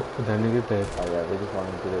 oh, that nigga dead. Oh yeah, they just want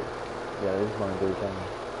to get it. Yeah, they just want to get it done.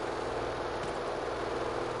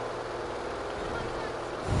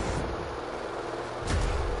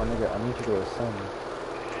 Oh nigga, I need you to ascend.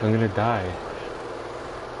 I'm gonna die.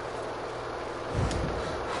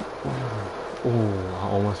 Oh, I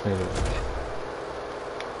almost made it.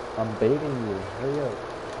 I'm baiting you. Hurry up.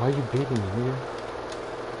 Why are you baiting me, nigga?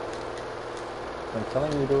 I'm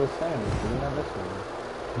telling you to ascend. You're not listening.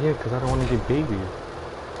 Yeah, because I don't want to get baby.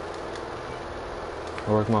 I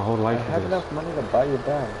worked my whole I life for have this. enough money to buy you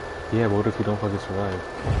back. Yeah, but what if you don't fucking survive?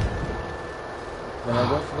 When I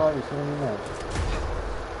don't survive, you shouldn't be mad.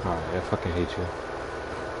 Alright, I fucking hate you.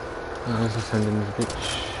 Let's ascend in this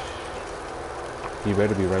bitch. You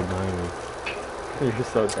better be right behind me. You're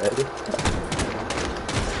so dead.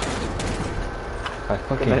 I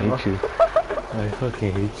fucking hate you. I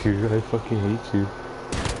fucking hate you. I fucking hate you.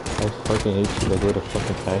 I fucking hate you like with a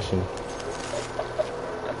fucking passion.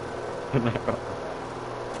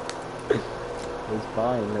 It's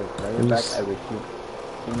fine. Look, now you're back as a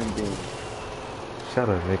human being. Shut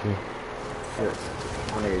up, nigga.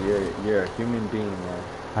 You're a human being, man.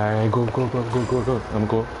 Alright, go. I'm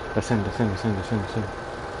go. Ascend.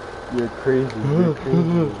 You're crazy. You're crazy.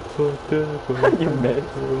 You mad?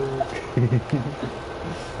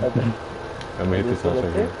 I'm gonna hit this house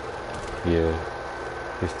right here. Yeah.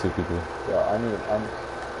 There's two people. Yo, I need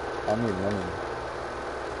money.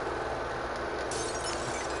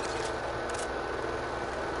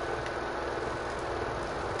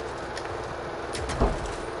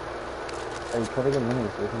 Hey, try to get money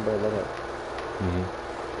so we can buy a level.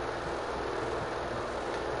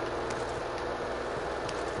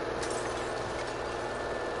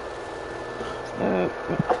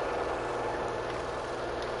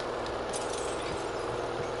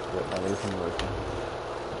 Yeah, my racing working.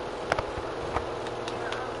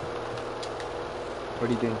 What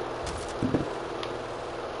are you doing?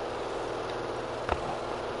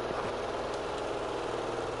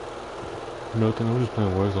 Nothing, I'm just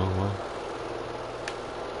playing Warzone, man.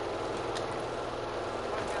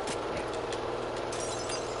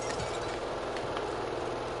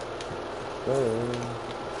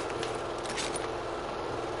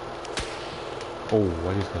 Oh,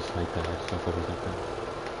 why just gonna snipe that? I just thought it was like that.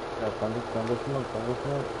 Yeah, don't go smoke.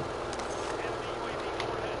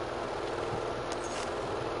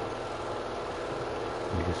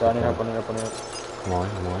 Running up. Come on.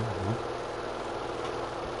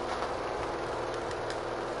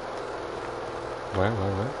 Where?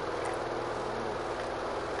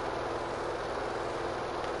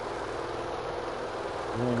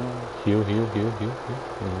 Heal.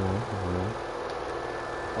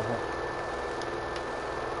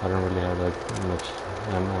 I don't really have like much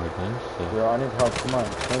ammo or guns, so... Yo, I need help, come on,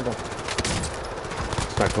 stand up.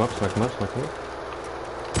 Smack him up.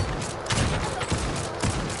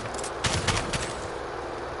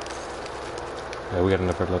 Yeah, we got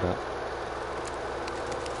enough for loadout.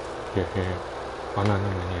 Here. Oh, no, yeah,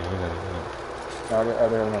 you got it. I already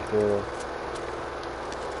have enough to...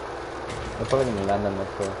 I'm probably gonna land on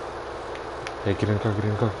this door. Hey, get in the car, come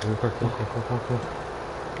on.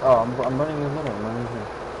 Oh, I'm running in the middle, I'm running here.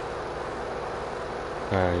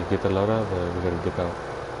 Alright, you get the loadout, but we gotta dip out.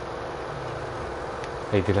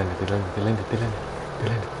 Hey, they landed. Hey, come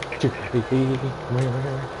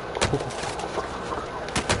here. Go.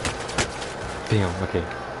 Damn, okay.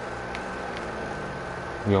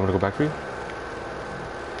 You want me to go back for you?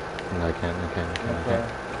 No, I can't.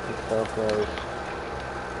 It's so close.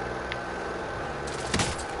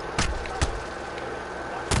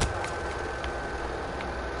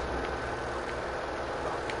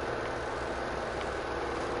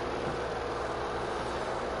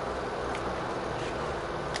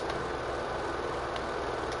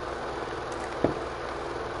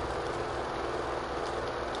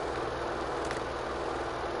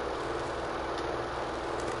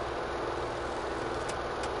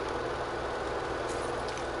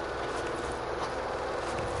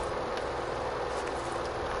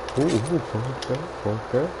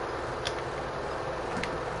 Okay.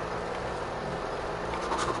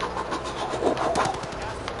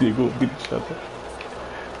 Diego, I'm getting shot at.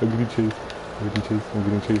 I'm getting chased.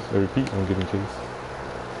 I repeat, I'm getting chased.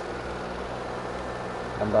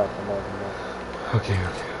 I'm back. Okay.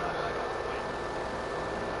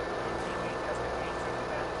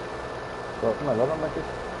 So, my loadout like this?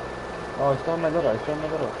 Oh, I still have my loadout.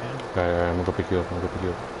 Alright, I'm gonna go pick you up.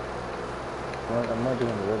 I'm not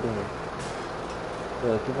doing it, we're doing it. Yeah,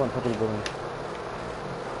 there's people on top of the building.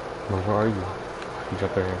 Where are you? You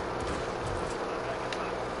jumped right here.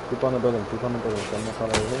 Keep on the building, keep on the building. Don't miss out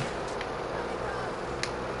over here.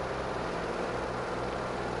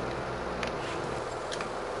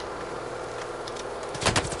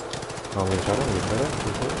 Oh, we shot him,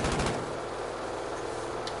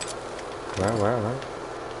 Where?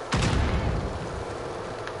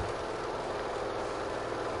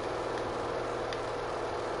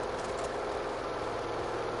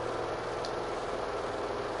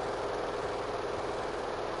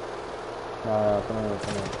 Come on.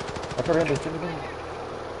 Watch over here, there's two again.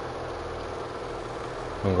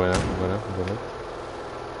 I'm going up. I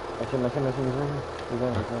see him. He's right here. He's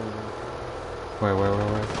going. Where?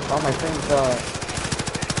 Oh, my thing's,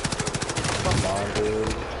 come on,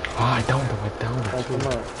 dude. Ah, I downed him. Oh, come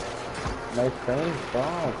on. Nice frame.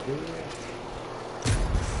 Stop, dude.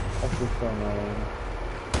 That's just so annoying.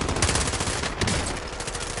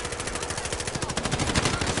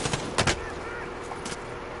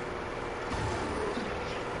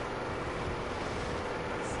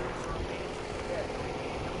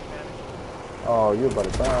 Oh, you're about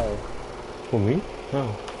to die. Who, me?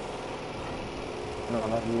 No. No,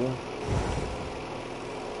 not you.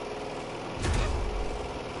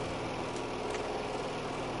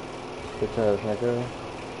 Good job, sniper.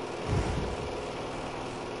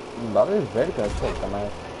 That is very good. Come on.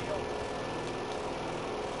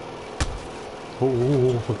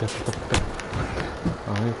 Oh, fuck that.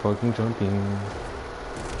 I'm fucking jumping.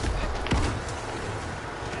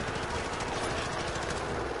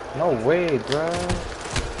 No way, bruh.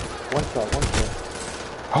 One shot.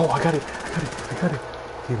 Oh, I got it.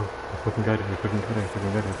 Hero, I fucking got it.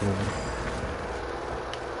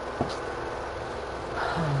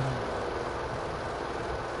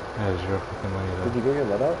 That is your fucking money, though. Did you get your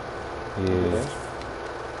let out? Yeah.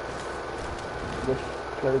 Just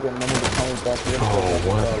try to get money to come back here. Oh,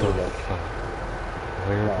 what the fuck?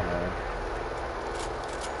 Where?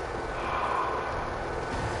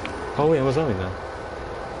 Oh, wait, I was on now.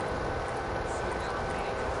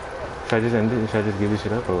 Should I just end it? Should I just give this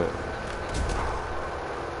shit up or what?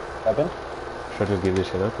 Happen? Should I just give this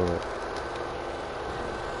shit up or what?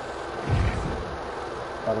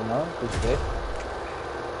 I don't know. Just wait.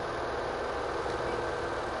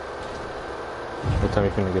 What time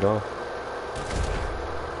you finna get off?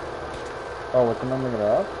 Oh, what's the number get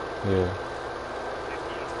off? Yeah.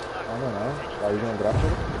 I don't know. Are you gonna get off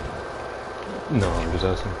it? No, I'm just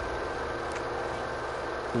asking.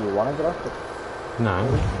 Do you wanna get off it? Nah, I'm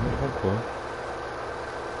cool.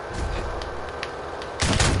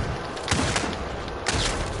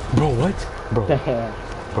 Bro, what? Bro.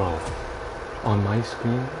 Bro. On my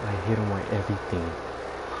screen, I hit him with everything.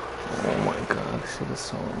 Oh my god, this shit is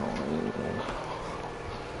so annoying.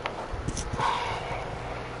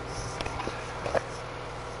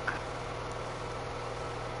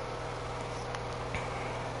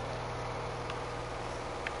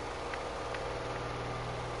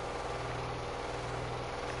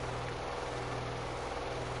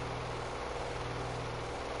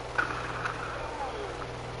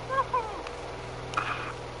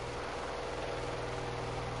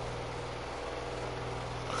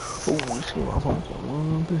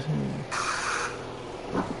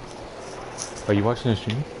 Are you watching the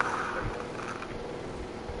stream?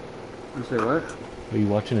 You say what? Are you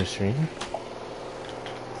watching the stream?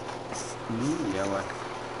 Yeah, what?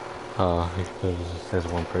 Because it says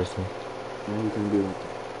one person. Yeah, you can do it.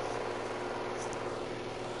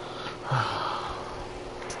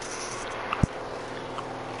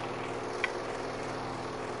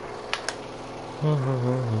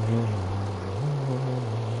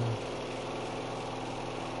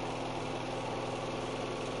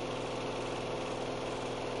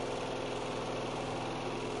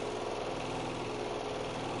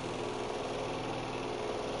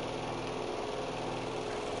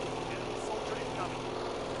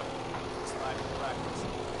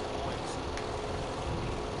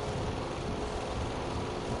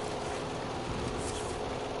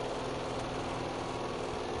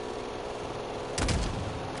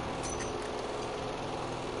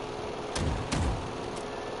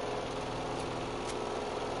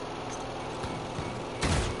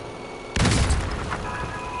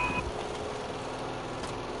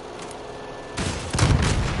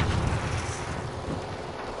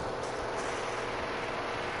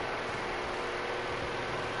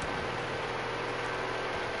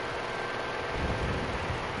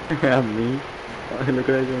 Yeah, me. Look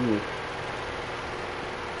at that.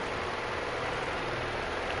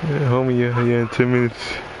 Yeah, homie, yeah, in 10 minutes.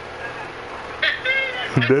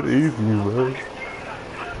 That easy, bro.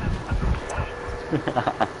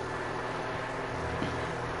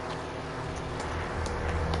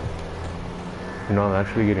 You know, I'm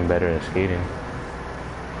actually getting better at skating.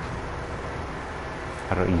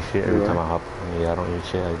 I don't eat shit every time I hop on. Yeah, I don't eat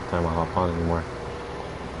shit every time I hop on anymore.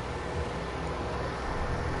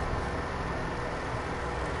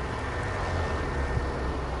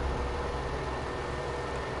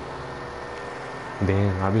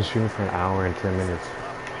 Damn, I've been streaming for an hour and 10 minutes.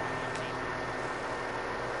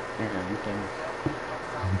 Damn, you can.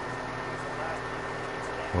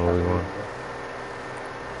 What do we want?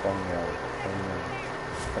 Bone me out.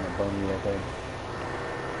 Gonna bone me, I think.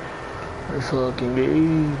 It's fucking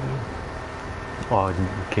gay. Oh,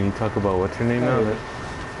 can you talk about what's her name now?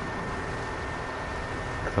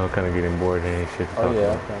 Cause I'm kind of getting bored and ain't shit to talk about.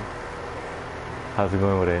 Okay. How's it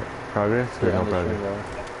going with it? Progress or no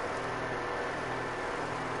progress?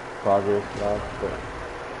 Progress, but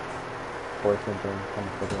forcing things kind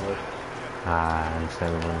of fucking work. Ah,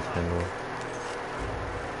 understandable.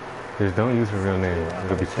 Just don't use her real name.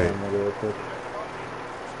 It'll be straight.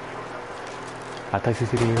 I thought you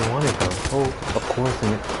said you didn't want it though. Oh, of course.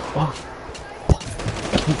 And of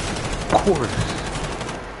course.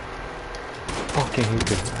 Fucking hate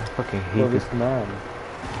this. I fucking hate this man.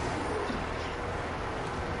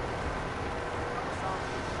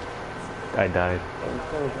 I died.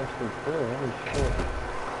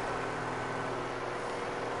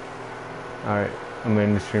 Alright, I'm gonna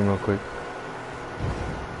end the stream real quick.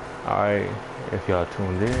 Alright, if y'all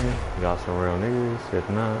tuned in, y'all some real niggas. If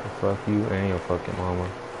not, fuck you and your fucking mama.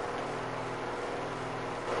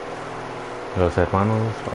 Los hermanos.